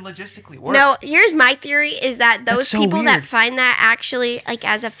that even logistically work? No, here's my theory is that those people that find that actually like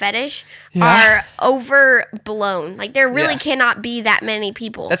as a fetish are overblown. Like there really cannot be that many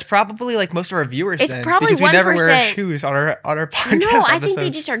people. That's probably like most of our viewers it's probably because 1%. We never wear shoes on our podcast. No, I think they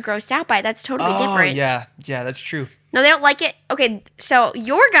just are grossed out by it. That's totally different. Yeah, that's true. No, they don't like it. Okay, so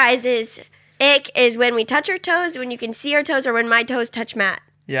your guys' ick is when we touch our toes, when you can see our toes, or when my toes touch Matt.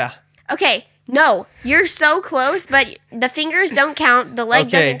 Yeah. Okay, no, you're so close, but the fingers don't count. The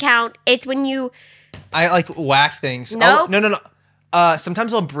leg doesn't count. It's when you... I like whack things. No. No.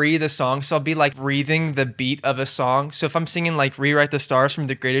 Sometimes I'll breathe a song, so I'll be like breathing the beat of a song. So if I'm singing like Rewrite the Stars from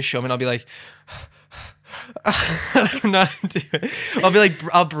The Greatest Showman, I'll be like... I'm not into it.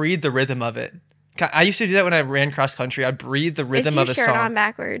 I'll breathe the rhythm of it. I used to do that when I ran cross country. I'd breathe the rhythm of a song. Is your shirt on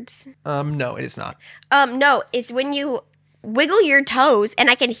backwards? No, it is not. No, it's when you wiggle your toes, and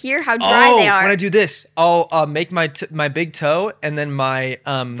I can hear how dry they are. When I do this, I'll make my big toe, and then my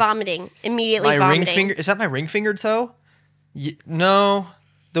vomiting immediately. My ring finger, is that my ring finger toe? No,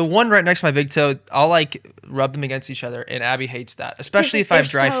 The one right next to my big toe, I'll like rub them against each other, and Abby hates that, especially if I have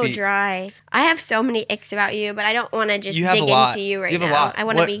dry feet. Dry. I have so many icks about you, but I don't want to just dig into you right now. You have a lot. I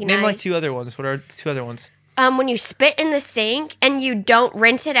want to be nice. Name like 2 other ones. What are 2 other ones? When you spit in the sink and you don't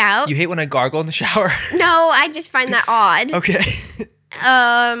rinse it out. You hate when I gargle in the shower. No, I just find that odd. Okay.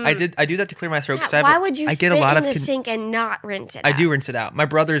 I do that to clear my throat because why would you spit in the sink and not rinse it out? I do rinse it out. My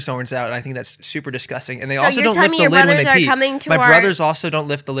brothers don't rinse it out, and I think that's super disgusting. And they so also don't lift the lid when they pee. My brothers also don't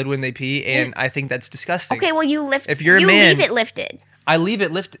lift the lid when they pee, and I think that's disgusting. Okay, well you lift. If you're a man, leave it lifted. I leave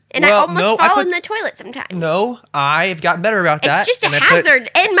it lifted. And I almost fall in the toilet sometimes. No, I've gotten better about that. It's just a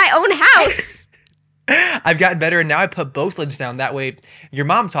hazard in my own house. I've gotten better, and now I put both lids down. That way, your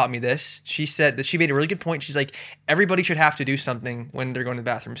mom taught me this. She said that she made a really good point. She's like, everybody should have to do something when they're going to the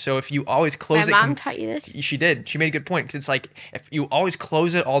bathroom. So if you always close it. My mom taught you this? She did. She made a good point because it's like if you always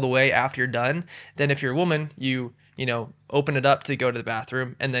close it all the way after you're done, then if you're a woman, you open it up to go to the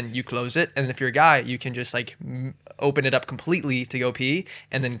bathroom, and then you close it. And then if you're a guy, you can just like open it up completely to go pee,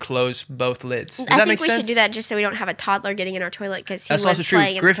 and then close both lids. Does that make sense? I think we should do that just so we don't have a toddler getting in our toilet because he was also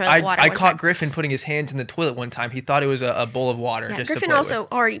playing in the toilet water. I caught Griffin putting his hands in the toilet one time. He thought it was a bowl of water. Yeah, just Griffin to play also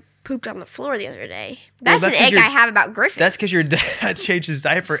with. Already pooped on the floor the other day. That's an ick I have about Griffin. That's because your dad changed his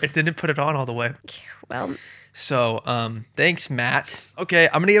diaper and didn't put it on all the way. Well... So, thanks, Matt. Okay,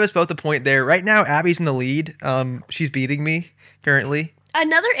 I'm going to give us both a point there. Right now, Abby's in the lead. She's beating me currently.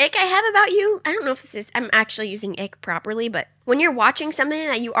 Another ick I have about you, I don't know if I'm actually using ick properly, but when you're watching something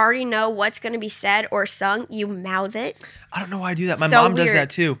that you already know what's going to be said or sung, you mouth it. I don't know why I do that. My mom does that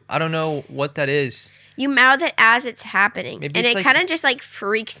too. I don't know what that is. You mouth it as it's happening. Maybe and it kind of just like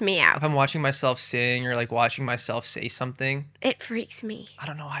freaks me out. If I'm watching myself sing or like watching myself say something. It freaks me. I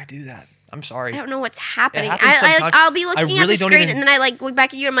don't know why I do that. I'm sorry. I don't know what's happening. I'll be looking at the screen and then I like look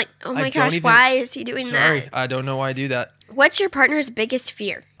back at you and I'm like, oh my gosh, why is he doing that? Sorry, I don't know why I do that. What's your partner's biggest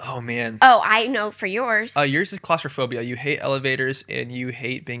fear? Oh, man. Oh, I know for yours. Yours is claustrophobia. You hate elevators and you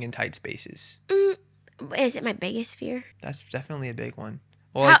hate being in tight spaces. Is it my biggest fear? That's definitely a big one.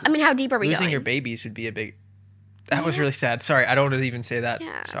 Well, how deep are we going? Losing your babies would be a big... That was really sad. Sorry, I don't want to even say that.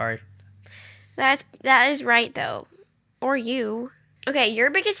 Yeah. Sorry. That is right, though. Or you. Okay, your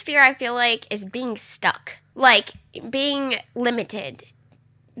biggest fear, I feel like, is being stuck. Like, being limited.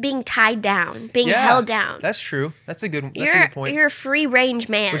 Being tied down. Being held down. That's true. That's a good point. You're a free-range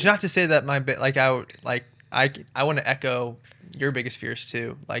man. Which, not to say that I want to echo your biggest fears,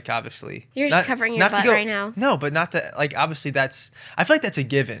 too. Like, obviously. You're just covering your butt right now. No, but not to, like, obviously that's... I feel like that's a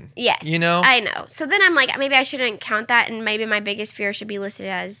given. Yes. You know? I know. So then I'm like, maybe I shouldn't count that, and maybe my biggest fear should be listed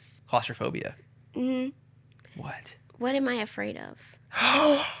as... Claustrophobia. Mm-hmm. What? What am I afraid of?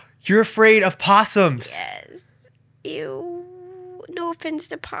 You're afraid of possums. Yes. Ew. No offense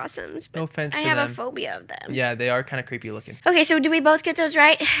to possums, but I have a phobia of them. Yeah, they are kind of creepy looking. Okay, so do we both get those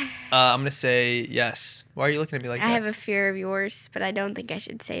right? I'm going to say yes. Why are you looking at me like that? I have a fear of yours, but I don't think I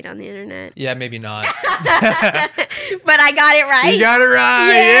should say it on the internet. Yeah, maybe not. But I got it right. You got it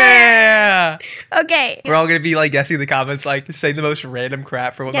right. Yeah. Okay. We're all going to be like guessing the comments, like saying the most random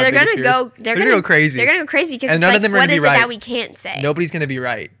crap for what my biggest fears. They're going to go crazy. They're going to go crazy because none of them are going to be right. What is it that we can't say? Nobody's going to be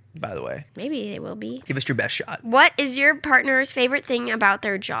right. By the way. Maybe they will be. Give us your best shot. What is your partner's favorite thing about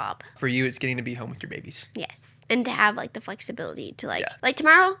their job? For you, it's getting to be home with your babies. Yes. And to have like the flexibility to like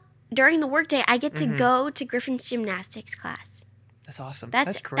tomorrow during the workday, I get to go to Griffin's gymnastics class. That's awesome.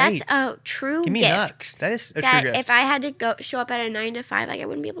 That's great. That's a true Give me gift. Nuts. That is a true gift. If I had to show up at a 9 to 5, like I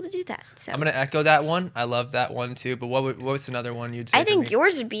wouldn't be able to do that. So I'm gonna echo that one. I love that one too. But what was another one you'd say? I think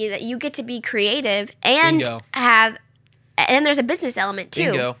yours would be that you get to be creative and have. And there's a business element,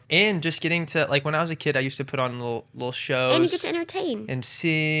 too. Bingo. And just getting to, like, when I was a kid, I used to put on little shows. And you get to entertain. And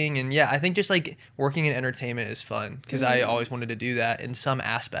sing. And, yeah, I think just, like, working in entertainment is fun. Because I always wanted to do that in some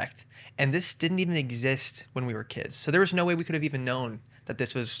aspect. And this didn't even exist when we were kids. So there was no way we could have even known that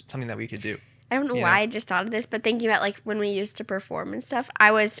this was something that we could do. I don't know why I just thought of this, but thinking about, like, when we used to perform and stuff,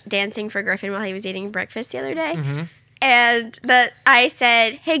 I was dancing for Griffin while he was eating breakfast the other day. Mm-hmm. And I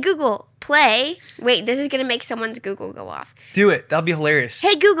said, hey, Google, play. Wait, this is going to make someone's Google go off. Do it. That'll be hilarious.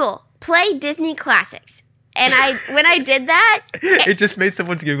 Hey, Google, play Disney classics. And when I did that... it just made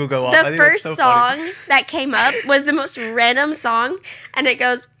someone's Google go off. The first song that came up was the most random song. And it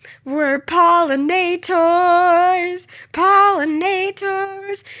goes, we're pollinators,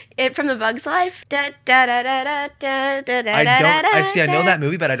 pollinators. From The Bug's Life. I know that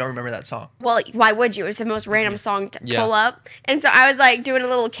movie, but I don't remember that song. Well, why would you? It's the most random song to pull up. And so I was like doing a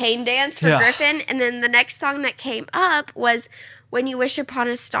little cane dance for Griffin. And then the next song that came up was When You Wish Upon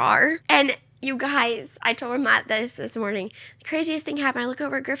a Star. And You guys, I told Matt this morning. The craziest thing happened. I look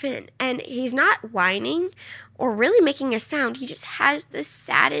over at Griffin, and he's not whining or really making a sound. He just has the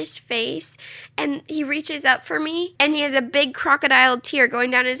saddest face, and he reaches up for me, and he has a big crocodile tear going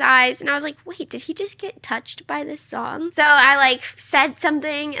down his eyes. And I was like, wait, did he just get touched by this song? So I like said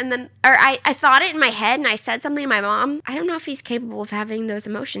something, and then, or I thought it in my head, and I said something to my mom. I don't know if he's capable of having those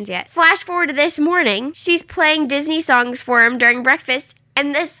emotions yet. Flash forward to this morning. She's playing Disney songs for him during breakfast.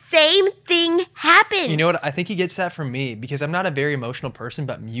 And the same thing happens. You know what? I think he gets that from me because I'm not a very emotional person,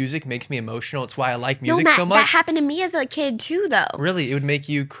 but music makes me emotional. It's why I like music so much. That happened to me as a kid too, though. Really? It would make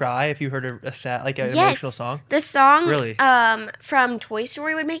you cry if you heard a sad, like an emotional song? The song really? From Toy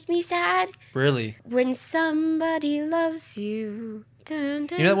Story would make me sad. Really? When somebody loves you. Dun,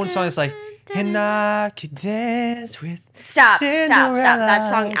 dun, you know that one song that's like, and I could dance with Stop. Cinderella. That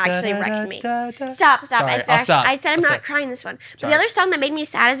song actually wrecks me. Stop. Sorry, I'll stop. I said I'm not crying this one. But the other song that made me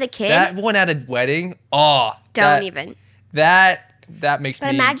sad as a kid. That one at a wedding. Oh. Don't even. That makes me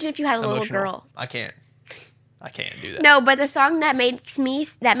But imagine if you had a emotional. little girl. I can't do that. No, but the song that made me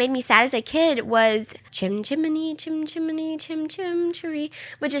sad as a kid was Chim Chimney, Chim Chimney, Chim Chim Chiree,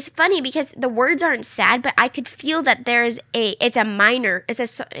 which is funny because the words aren't sad, but I could feel that it's a minor.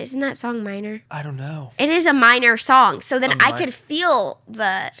 Isn't that song minor? I don't know. It is a minor song. So then I could feel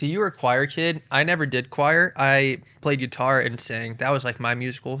the... See, you were a choir kid. I never did choir. I played guitar and sang. That was like my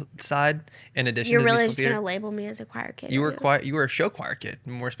musical side in addition to the musical theater. You're really just going to label me as a choir kid. You were a show choir kid,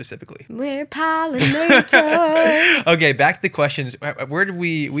 more specifically. We're pollinators. Okay, back to the questions. Where did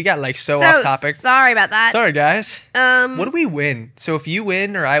we got like so off topic. Sorry about that. Sorry, guys. What do we win? So if you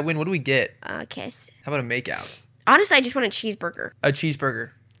win or I win, what do we get? A kiss. How about a makeout? Honestly, I just want a cheeseburger. A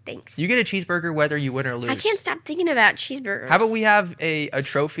cheeseburger. Thanks. You get a cheeseburger whether you win or lose. I can't stop thinking about cheeseburgers. How about we have a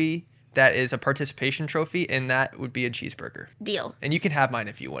trophy that is a participation trophy, and that would be a cheeseburger. Deal. And you can have mine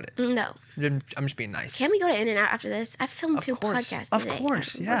if you want it. No. I'm just being nice. Can we go to In-N-Out after this? I filmed 2 podcasts today. Of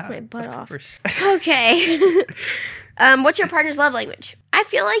course, yeah. My butt off. Okay. What's your partner's love language? I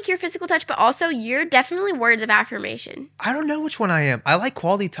feel like your physical touch, but also you're definitely words of affirmation. I don't know which one I am. I like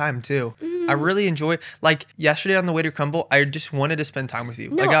quality time too. I really enjoy, like yesterday on the way to Crumble, I just wanted to spend time with you.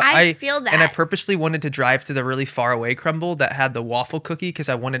 No, like I feel that. And I purposely wanted to drive to the really far away Crumble that had the waffle cookie because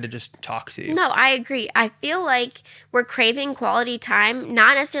I wanted to just talk to you. No, I agree. I feel like we're craving quality time,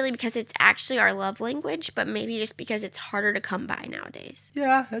 not necessarily because it's actually our love language, but maybe just because it's harder to come by nowadays.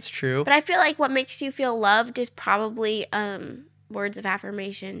 Yeah, that's true. But I feel like what makes you feel loved is probably words of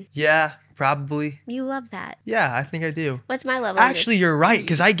affirmation. Yeah, probably. You love that. Yeah, I think I do. What's my love language? Actually, you're right,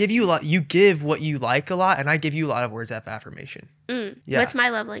 because I give you a lot. You give what you like a lot, and I give you a lot of words of affirmation. Yeah. What's my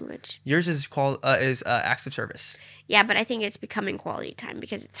love language? Yours is acts of service. Yeah, but I think it's becoming quality time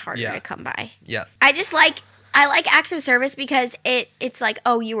because it's harder to come by. Yeah. I like acts of service because it's like,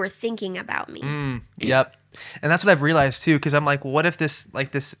 oh, you were thinking about me. Yep. And that's what I've realized too, because I'm like, well, what if this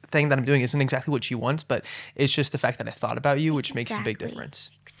thing that I'm doing isn't exactly what she wants, but it's just the fact that I thought about you, which makes a big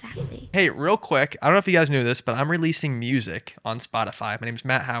difference. Exactly. Hey, real quick, I don't know if you guys knew this, but I'm releasing music on Spotify. My name's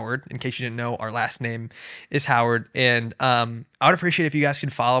Matt Howard. In case you didn't know, our last name is Howard. And I would appreciate if you guys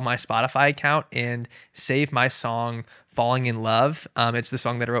could follow my Spotify account and save my song Falling in Love. It's the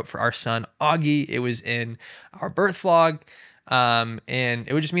song that I wrote for our son, Augie. It was in our birth vlog. And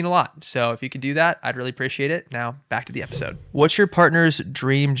it would just mean a lot. So if you could do that, I'd really appreciate it. Now, back to the episode. What's your partner's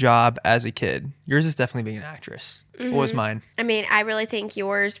dream job as a kid? Yours is definitely being an actress. What was mine? I mean, I really think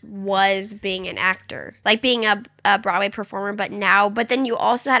yours was being an actor, like being a Broadway performer, but then you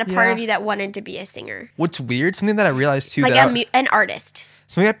also had a part of you that wanted to be a singer. What's weird, something that I realized too, like an artist.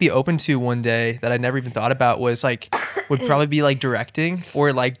 Something I'd be open to one day that I never even thought about was would probably be like directing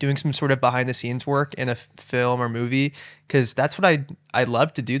or like doing some sort of behind the scenes work in a film or movie. Cause that's what I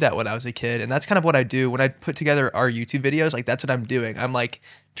loved to do that when I was a kid. And that's kind of what I do when I put together our YouTube videos. Like that's what I'm doing. I'm like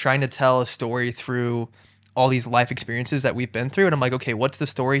trying to tell a story through all these life experiences that we've been through. And I'm like, okay, what's the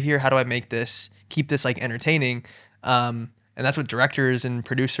story here? How do I keep this like entertaining? And that's what directors and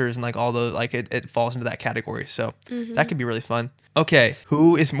producers and like all the, like it falls into that category. So that could be really fun. Okay,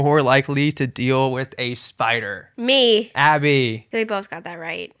 who is more likely to deal with a spider? Me. Abby. We both got that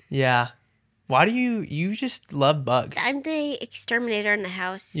right. Yeah. Why do you just love bugs? I'm the exterminator in the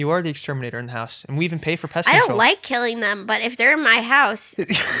house. You are the exterminator in the house. And we even pay for pest control. I don't control. like killing them, but if they're in my house,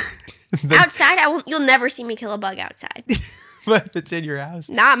 outside, you'll never see me kill a bug outside. But if it's in your house.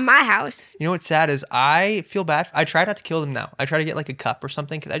 Not in my house. You know what's sad is I feel bad. I try not to kill them now. I try to get like a cup or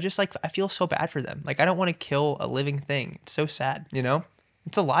something because I feel so bad for them. Like I don't want to kill a living thing. It's so sad, you know?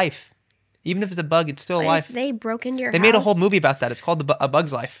 It's a life. Even if it's a bug, it's still a life. If they broke into your house. They made a whole movie about that. It's called A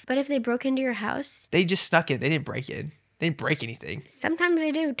Bug's Life. But if they broke into your house? They just snuck it. They didn't break it. They didn't break anything. Sometimes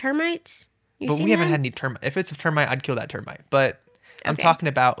they do. Termites? But we haven't had any termite. If it's a termite, I'd kill that termite. But I'm talking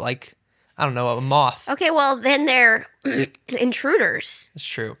about like, I don't know, a moth. Okay, well then they're intruders. That's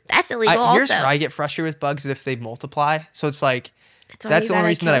true. That's illegal also. Here's where I get frustrated with bugs is if they multiply. So it's like, that's the only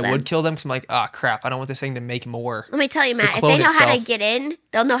reason that I would kill them because I'm like, oh crap, I don't want this thing to make more. Let me tell you, Matt, if they know how to get in,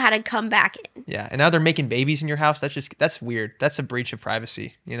 they'll know how to come back in. Yeah, and now they're making babies in your house. That's weird. That's a breach of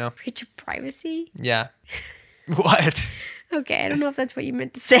privacy, you know? Breach of privacy? Yeah. What? Okay, I don't know if that's what you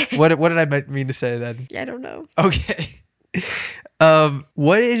meant to say. What did I mean to say then? I don't know. Okay.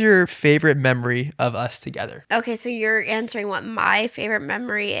 What is your favorite memory of us together? Okay, so you're answering what my favorite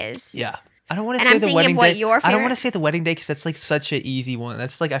memory is. Yeah. I don't want to say the wedding day. I don't want to say the wedding day because that's like such an easy one.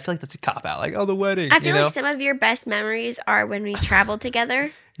 That's like I feel like that's a cop out. Like, oh, the wedding. I feel like some of your best memories are when we traveled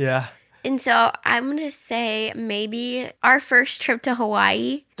together. Yeah. And so I'm gonna say maybe our first trip to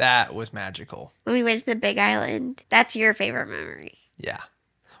Hawaii. That was magical. When we went to the Big Island. That's your favorite memory. Yeah.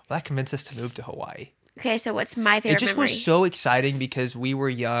 Well, that convinced us to move to Hawaii. Okay, so what's my favorite memory? It just was so exciting because we were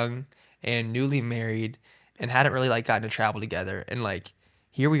young and newly married and hadn't really like gotten to travel together and like.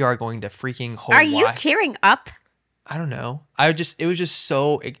 Here we are going to freaking Hawaii. Are you tearing up? I don't know. It was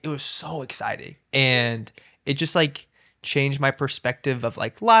so exciting. And it just like changed my perspective of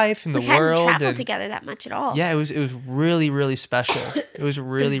like life and the world. We hadn't traveled together that much at all. Yeah, it was really, really special. It was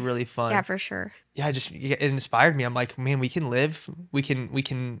really, really fun. Yeah, for sure. Yeah, it inspired me. I'm like, man, we can live. We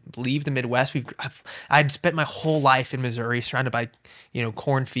can leave the Midwest. I'd spent my whole life in Missouri, surrounded by,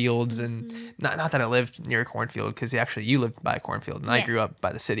 cornfields, and not that I lived near a cornfield because actually you lived by a cornfield and I grew up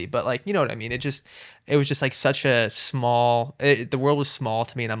by the city. But like, you know what I mean? It was just like such a small. The world was small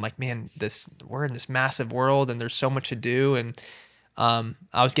to me, and I'm like, man, we're in this massive world, and there's so much to do. And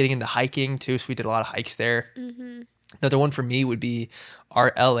I was getting into hiking too, so we did a lot of hikes there. Mm-hmm. Another one for me would be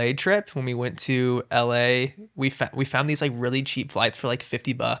our LA trip. When we went to LA, we found these like really cheap flights for like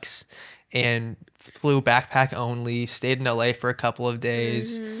 $50 and flew backpack only, stayed in LA for a couple of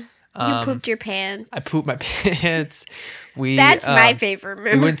days. Mm-hmm. You pooped your pants. I pooped my pants. That's my favorite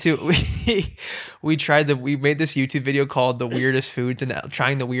memory. We made this YouTube video called Trying the Weirdest Foods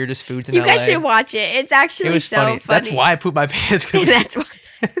in LA. You guys should watch it. It's actually so funny. That's why I pooped my pants. That's why.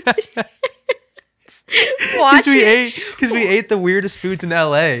 Because we ate the weirdest foods in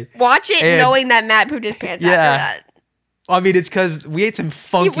LA. Watch it knowing that Matt pooped his pants after that. I mean, it's because we ate some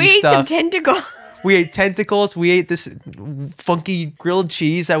funky stuff. We ate some tentacles. We ate tentacles. We ate this funky grilled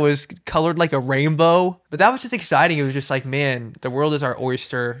cheese that was colored like a rainbow. But that was just exciting. It was just like, man, the world is our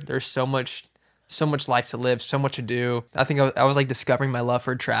oyster. There's so much life to live, so much to do. I think I was like discovering my love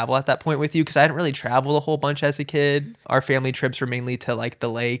for travel at that point with you because I hadn't really traveled a whole bunch as a kid. Our family trips were mainly to like the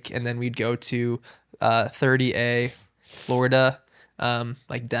lake, and then we'd go to 30A, Florida,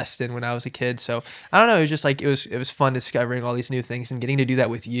 like Destin when I was a kid. So I don't know. It was just like it was fun discovering all these new things, and getting to do that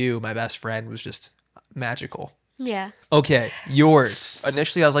with you, my best friend, was just magical. Yeah. Okay, yours.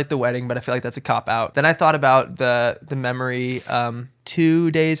 Initially, I was like the wedding, but I feel like that's a cop out. Then I thought about the memory.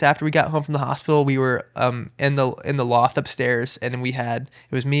 2 days after we got home from the hospital, we were in the loft upstairs, and it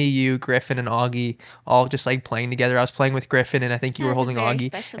was me, you, Griffin, and Augie all just like playing together. I was playing with Griffin, and I think you were holding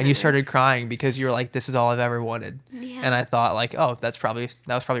Augie, and you started crying because you were like, "This is all I've ever wanted." Yeah. And I thought like, oh, that was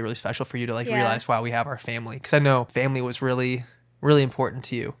probably really special for you to like realize why we have our family, because I know family was really important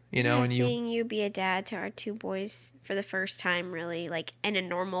to you, and seeing you be a dad to our two boys for the first time, really like in a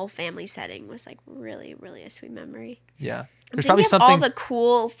normal family setting, was like really, really a sweet memory. Yeah. There's probably something all the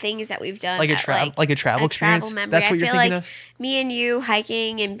cool things that we've done, like a travel experience. Memory. That's what you're thinking of. Me and you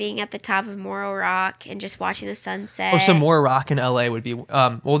hiking and being at the top of Morro Rock and just watching the sunset. Oh, so Morro Rock in LA would be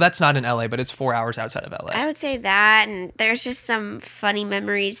well, that's not in LA, but it's 4 hours outside of LA. I would say that, and there's just some funny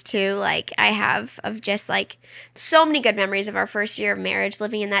memories too. Like I have of just like so many good memories of our first year of marriage,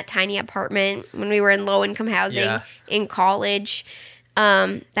 living in that tiny apartment when we were in low income housing in college.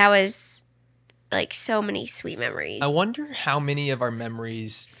 That was like so many sweet memories. I wonder how many of our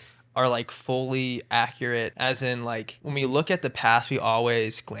memories are like fully accurate, as in like when we look at the past, we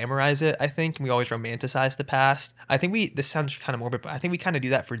always glamorize it, I think, and we always romanticize the past. I think this sounds kind of morbid, but I think we kind of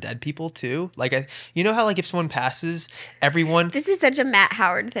do that for dead people too. Like, you know how like if someone passes, everyone... This is such a Matt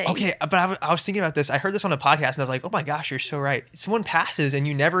Howard thing. Okay, but I was thinking about this. I heard this on a podcast and I was like, oh my gosh, you're so right. Someone passes and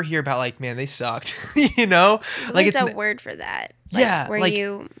you never hear about like, man, they sucked, Like it's a word for that. Like, were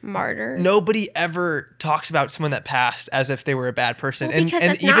you martyr? Nobody ever talks about someone that passed as if they were a bad person. Well, because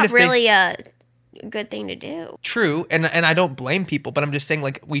it's not really a good thing to do. True, and I don't blame people, but I'm just saying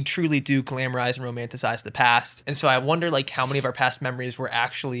like we truly do glamorize and romanticize the past. And so I wonder like how many of our past memories were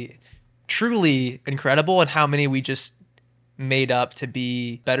actually truly incredible and how many we just made up to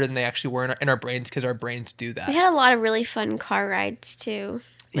be better than they actually were in our brains, because our brains do that. We had a lot of really fun car rides too,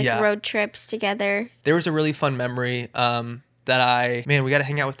 like road trips together. There was a really fun memory we got to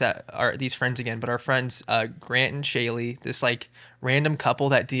hang out with these friends again, but our friends Grant and Shaylee, this like random couple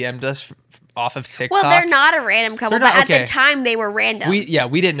that DM'd us off of TikTok. Well, they're not a random couple, but at the time they were random. We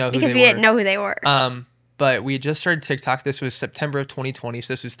didn't know who they were. Because we didn't know who they were. But we just started TikTok. This was September of 2020,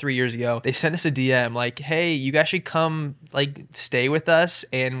 so this was 3 years ago. They sent us a DM like, hey, you guys should come like stay with us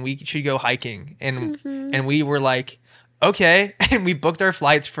and we should go hiking. And we were like, okay. And we booked our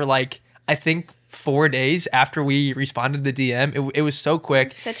flights for like, I think 4 days after we responded to the DM. It was so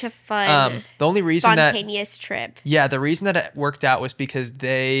quick. Such a fun, the only reason spontaneous trip. Yeah, the reason that it worked out was because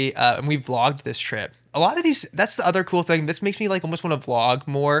they and we vlogged this trip. A lot of these, that's the other cool thing. This makes me like almost want to vlog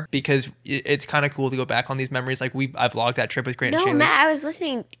more, because it's kind of cool to go back on these memories. Like I vlogged that trip with Grant and Shaylee. No, Matt, I was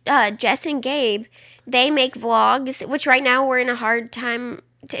listening. Jess and Gabe, they make vlogs, which right now we're in a hard time.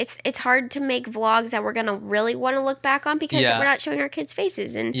 It's hard to make vlogs that we're gonna really want to look back on, because we're not showing our kids'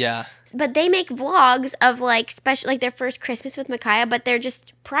 faces. But they make vlogs of like special, like their first Christmas with Micaiah, but they're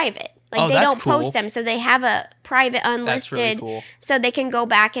just private. Like they don't post them, so they have a private unlisted, that's really cool. So they can go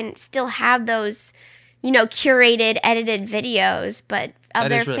back and still have those, curated, edited videos, but of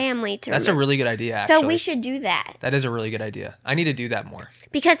their family to remember. That's a really good idea, actually. So we should do that. That is a really good idea. I need to do that more.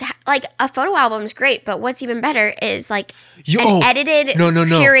 Because, like, a photo album is great, but what's even better is, like, an edited,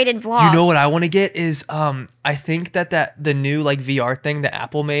 curated vlog. You know what I want to get is, I think that the new, like, VR thing that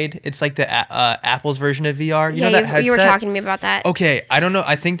Apple made, it's like the Apple's version of VR. You know that headset? You were talking to me about that. Okay, I don't know.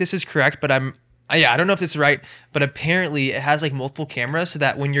 I think this is correct, but I don't know if this is right, but apparently it has, like, multiple cameras, so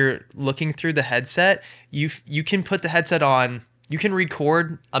that when you're looking through the headset, you can put the headset on. You can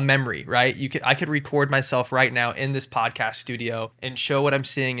record a memory, right? I could record myself right now in this podcast studio and show what I'm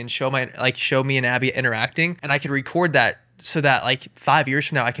seeing and show me and Abby interacting, and I could record that so that like 5 years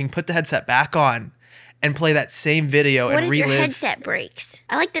from now I can put the headset back on and play that same video and relive. What if your headset breaks?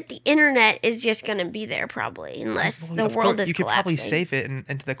 I like that the internet is just going to be there probably, unless the world is collapsing. You could probably save it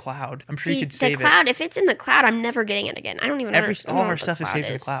into the cloud. I'm sure you could save it. The cloud, if it's in the cloud, I'm never getting it again. I don't even know. All of our stuff is saved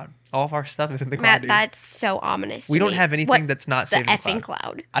in the cloud. All of our stuff is in the cloud, Matt, that's so ominous. We don't have anything that's not saved in the cloud. The effing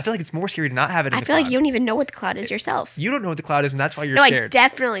cloud. I feel like it's more scary to not have it in the cloud. I feel like you don't even know what the cloud is yourself. You don't know what the cloud is, and that's why you're scared. No, I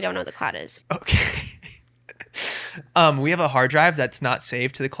definitely don't know what the cloud is. Okay. We have a hard drive that's not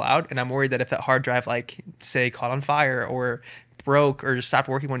saved to the cloud, and I'm worried that if that hard drive, like, say, caught on fire or broke or just stopped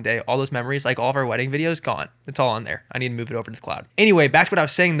working one day, all those memories, like all of our wedding videos, gone. It's all on there. I need to move it over to the cloud. Anyway, back to what I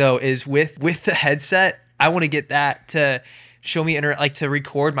was saying, though, is with the headset, I want to get that to show me, to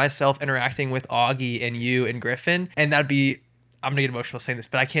record myself interacting with Augie and you and Griffin, and that'd be... I'm gonna get emotional saying this,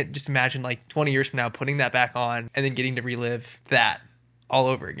 but I can't just imagine, like, 20 years from now putting that back on and then getting to relive that all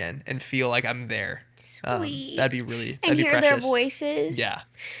over again and feel like I'm there. Sweet. That'd be really and hear precious. Their voices. Yeah,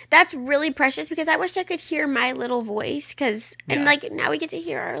 that's really precious, because I wish I could hear my little voice. And like now we get to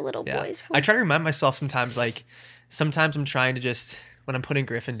hear our little voice. I try to remind myself sometimes. Like sometimes I'm trying to just, when I'm putting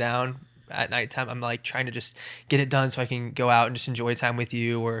Griffin down at nighttime, I'm like trying to just get it done so I can go out and just enjoy time with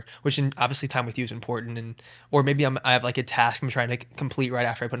you, obviously time with you is important, or maybe I have like a task I'm trying to complete right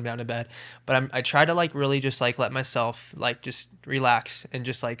after I put him down to bed. But I try to like really just like let myself like just relax and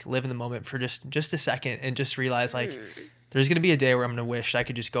just like live in the moment for just a second, and just realize like there's gonna be a day where I'm gonna wish I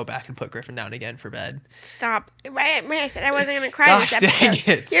could just go back and put Griffin down again for bed. Stop! When I said I wasn't gonna cry this episode,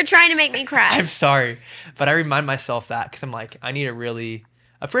 dang it. You're trying to make me cry. I'm sorry, but I remind myself that because I'm like, I need to really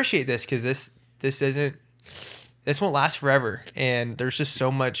appreciate this, because this won't last forever, and there's just so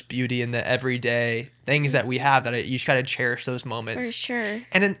much beauty in the everyday things that we have that you just gotta cherish those moments. For sure.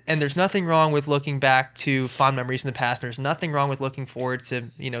 And there's nothing wrong with looking back to fond memories in the past. There's nothing wrong with looking forward to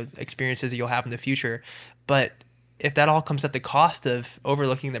experiences that you'll have in the future. But if that all comes at the cost of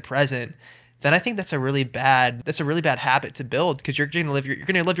overlooking the present, then I think that's a really bad habit to build, because you're going to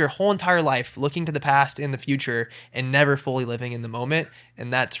live your whole entire life looking to the past and the future and never fully living in the moment,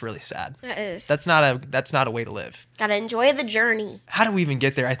 and that's really sad. That is. That's not a way to live. Gotta enjoy the journey. How do we even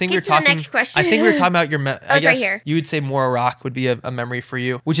get there? I think we were talking. The next question. I think we were talking about your. I guess right here. You would say Mora Rock would be a memory for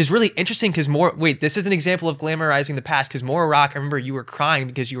you, which is really interesting because this is an example of glamorizing the past. Because Mora Rock, I remember you were crying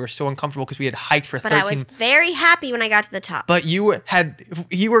because you were so uncomfortable because we had hiked for 13. But I was very happy when I got to the top. But you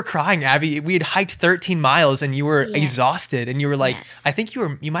were crying, Abby. We had hiked 13 miles and you were exhausted, and you were like, I think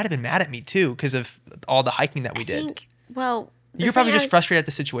you might have been mad at me too because of all the hiking that we did. You're probably just frustrated at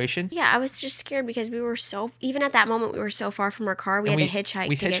the situation. Yeah, I was just scared because even at that moment, we were so far from our car. We had to hitchhike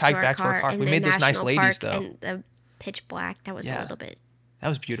to get to our back car. To our car. We made this nice ladies, though. And the pitch black, that was a little bit That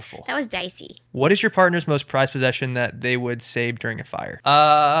was beautiful. That was dicey. What is your partner's most prized possession that they would save during a fire?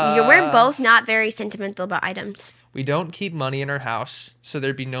 We're both not very sentimental about items. We don't keep money in our house, so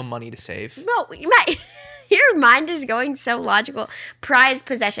there'd be no money to save. No, your mind is going so logical. Prized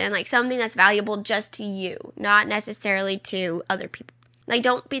possession, like something that's valuable just to you, not necessarily to other people. Like,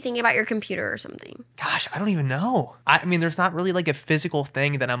 don't be thinking about your computer or something. Gosh, I don't even know. I mean, there's not really like a physical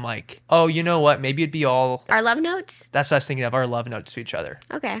thing that I'm like, oh, you know what? Maybe it'd be all... Our love notes? That's what I was thinking of, our love notes to each other.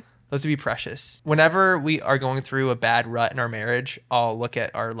 Okay. Those would be precious. Whenever we are going through a bad rut in our marriage, I'll look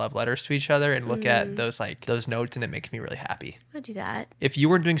at our love letters to each other and look at those notes, and it makes me really happy. I'll do that. If you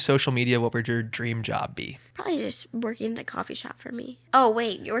weren't doing social media, what would your dream job be? Probably just working at a coffee shop for me. Oh,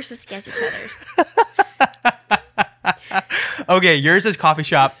 wait. You were supposed to guess each other's. Okay, yours is coffee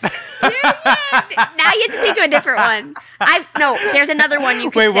shop. Now you have to think of a different one. No, there's another one you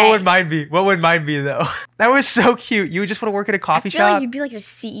could say. Wait, what would mine be? What would mine be, though? That was so cute. You would just want to work at a coffee shop? I feel like you'd be like the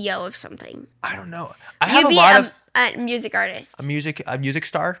CEO of something. I don't know. I have a lot of... a music artist. A music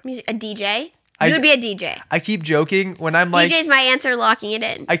star? A DJ? You would be a DJ. I keep joking when I'm like... DJ's my answer, locking it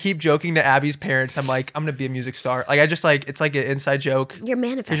in. I keep joking to Abby's parents. I'm like, I'm going to be a music star. Like, I just like... It's like an inside joke. You're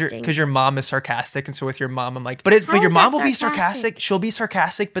manifesting. Because your mom is sarcastic. And so with your mom, I'm like... But your mom will be sarcastic. She'll be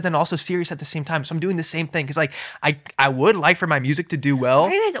sarcastic, but then also serious at the same time. So I'm doing the same thing. Because like, I would like for my music to do well. Why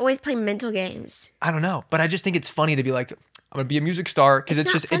are you guys always playing mental games? I don't know. But I just think it's funny to be like... I'm gonna be a music star because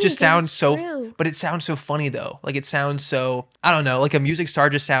it just sounds so, but it sounds so funny though. Like it sounds so, I don't know. Like a music star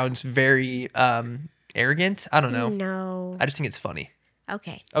just sounds very arrogant. I don't know. No. I just think it's funny.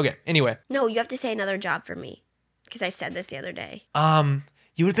 Okay. Anyway. No, you have to say another job for me because I said this the other day.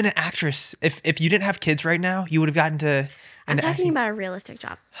 You would have been an actress if you didn't have kids right now. You would have gotten to. I'm talking about a realistic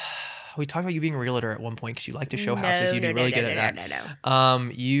job. We talked about you being a realtor at one point because you like to show houses. You do really good at that. No.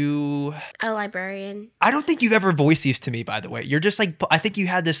 You... A librarian. I don't think you've ever voiced these to me, by the way. You're just like... I think you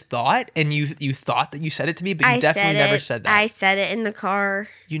had this thought and you thought that you said it to me, but you definitely never said that. I said it in the car.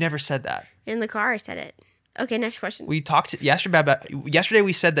 You never said that. In the car, I said it. Okay, next question. We talked yesterday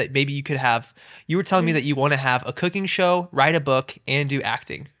we said that maybe you could have... You were telling me that you want to have a cooking show, write a book, and do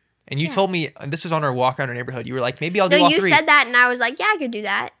acting. And you told me, and this was on our walk around our neighborhood, you were like, maybe I'll do all three. No, you said that, and I was like, yeah, I could do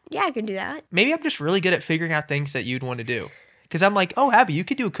that. Yeah, I could do that. Maybe I'm just really good at figuring out things that you'd want to do. Because I'm like, oh, Abby, you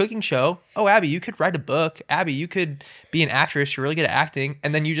could do a cooking show. Oh, Abby, you could write a book. Abby, you could be an actress. You're really good at acting.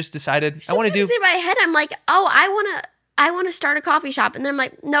 And then you just decided, I want to do... In my head, I'm like, oh, I want to start a coffee shop. And then I'm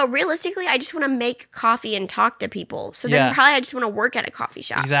like, no, realistically, I just want to make coffee and talk to people. So then probably I just want to work at a coffee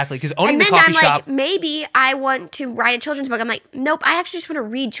shop. Exactly. Because owning the coffee shop... And then I'm like, maybe I want to write a children's book. I'm like, nope, I actually just want to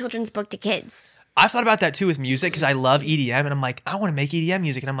read children's book to kids. I've thought about that too with music because I love EDM and I'm like, I want to make EDM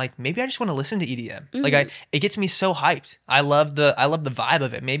music. And I'm like, maybe I just want to listen to EDM. Mm-hmm. Like it gets me so hyped. I love the vibe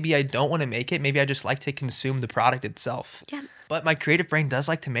of it. Maybe I don't want to make it. Maybe I just like to consume the product itself. Yeah. But my creative brain does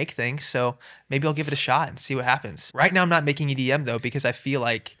like to make things, so maybe I'll give it a shot and see what happens. Right now I'm not making EDM though because I feel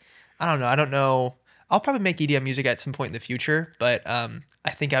like, I don't know. I'll probably make EDM music at some point in the future, but I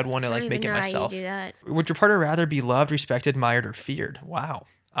think I'd want to like make it myself. How you do that. Would your partner rather be loved, respected, admired, or feared? Wow.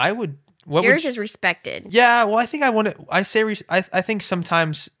 I would. Yours is respected. Yeah, well, I think I want to. I think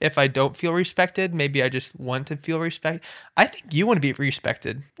sometimes if I don't feel respected, maybe I just want to feel respect. I think you want to be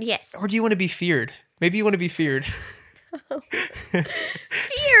respected. Yes. Or do you want to be feared? Maybe you want to be feared. Feared?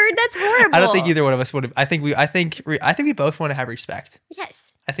 That's horrible. I don't think either one of us would. I think we both want to have respect. Yes.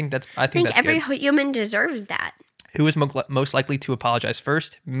 I think that's every good. human deserves that. Who is most likely to apologize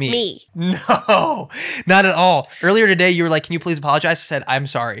first? Me. No, not at all. Earlier today, you were like, can you please apologize? I said, I'm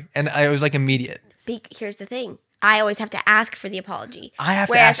sorry. And it was like immediate. Here's the thing. I always have to ask for the apology. I have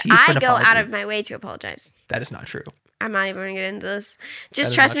to ask you for an apology. Whereas I go out of my way to apologize. That is not true. I'm not even going to get into this.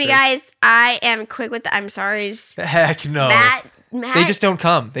 Just trust me, guys. I am quick with the I'm sorries. Heck no. Matt, they just don't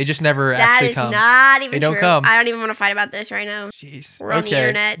come. They just never actually come. That is not even true. They don't true. come. I don't even want to fight about this right now. Jeez. We're on the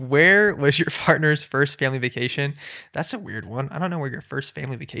internet. Where was your partner's first family vacation? That's a weird one. I don't know where your first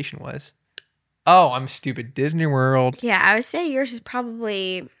family vacation was. Oh, I'm stupid. Disney World. Yeah, I would say yours is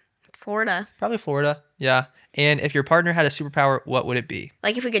probably Florida. Probably Florida. Yeah. And if your partner had a superpower, what would it be?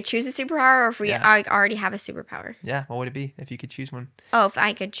 Like if we could choose a superpower or if we already have a superpower? Yeah, what would it be if you could choose one? Oh, if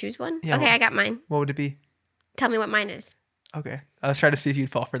I could choose one? Yeah, okay, I got mine. What would it be? Tell me what mine is. Okay. I was trying to see if you'd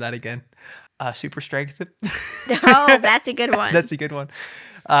fall for that again. Super strength. Oh, that's a good one. That's a good one.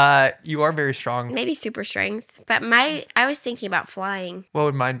 You are very strong. Maybe super strength. But I was thinking about flying. What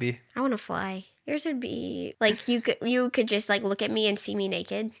would mine be? I want to fly. Yours would be like you could just like look at me and see me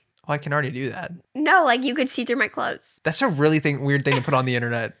naked. Oh, I can already do that. No, like you could see through my clothes. That's a really weird thing to put on the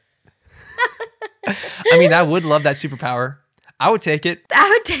internet. I mean, I would love that superpower. I would take it. I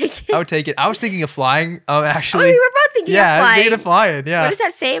would take it. I would take it. I was thinking of flying. Actually. Oh, we were both thinking of flying. Yeah, I was thinking of flying. Yeah. What does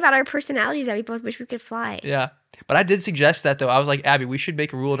that say about our personalities that we both wish we could fly? Yeah. But I did suggest that, though. I was like, Abby, we should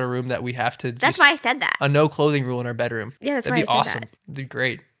make a rule in our room that we have to. That's why I said that. A no clothing rule in our bedroom. Yeah, that's That'd why be I said awesome. that. That'd be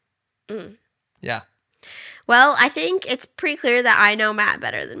great. Yeah. Well, I think it's pretty clear that I know Matt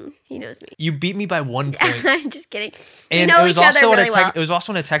better than he knows me. You beat me by 1 point. I'm just kidding. And we know each other really well. It was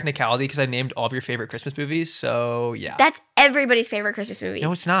also in a technicality because I named all of your favorite Christmas movies. So, yeah. That's everybody's favorite Christmas movie.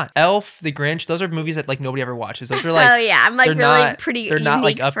 No, it's not. Elf, The Grinch, those are movies that like nobody ever watches. Those are like oh, yeah. I'm like really pretty They're not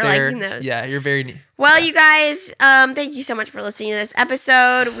like up for there. liking those. Yeah, you're very neat. Well, you guys, thank you so much for listening to this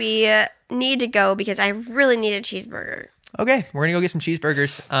episode. We need to go because I really need a cheeseburger. Okay, we're going to go get some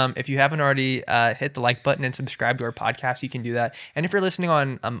cheeseburgers. If you haven't already hit the like button and subscribe to our podcast, you can do that. And if you're listening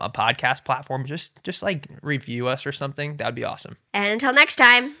on a podcast platform, just like review us or something. That would be awesome. And until next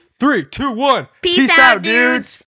time. 3, 2, 1. Peace out, dudes.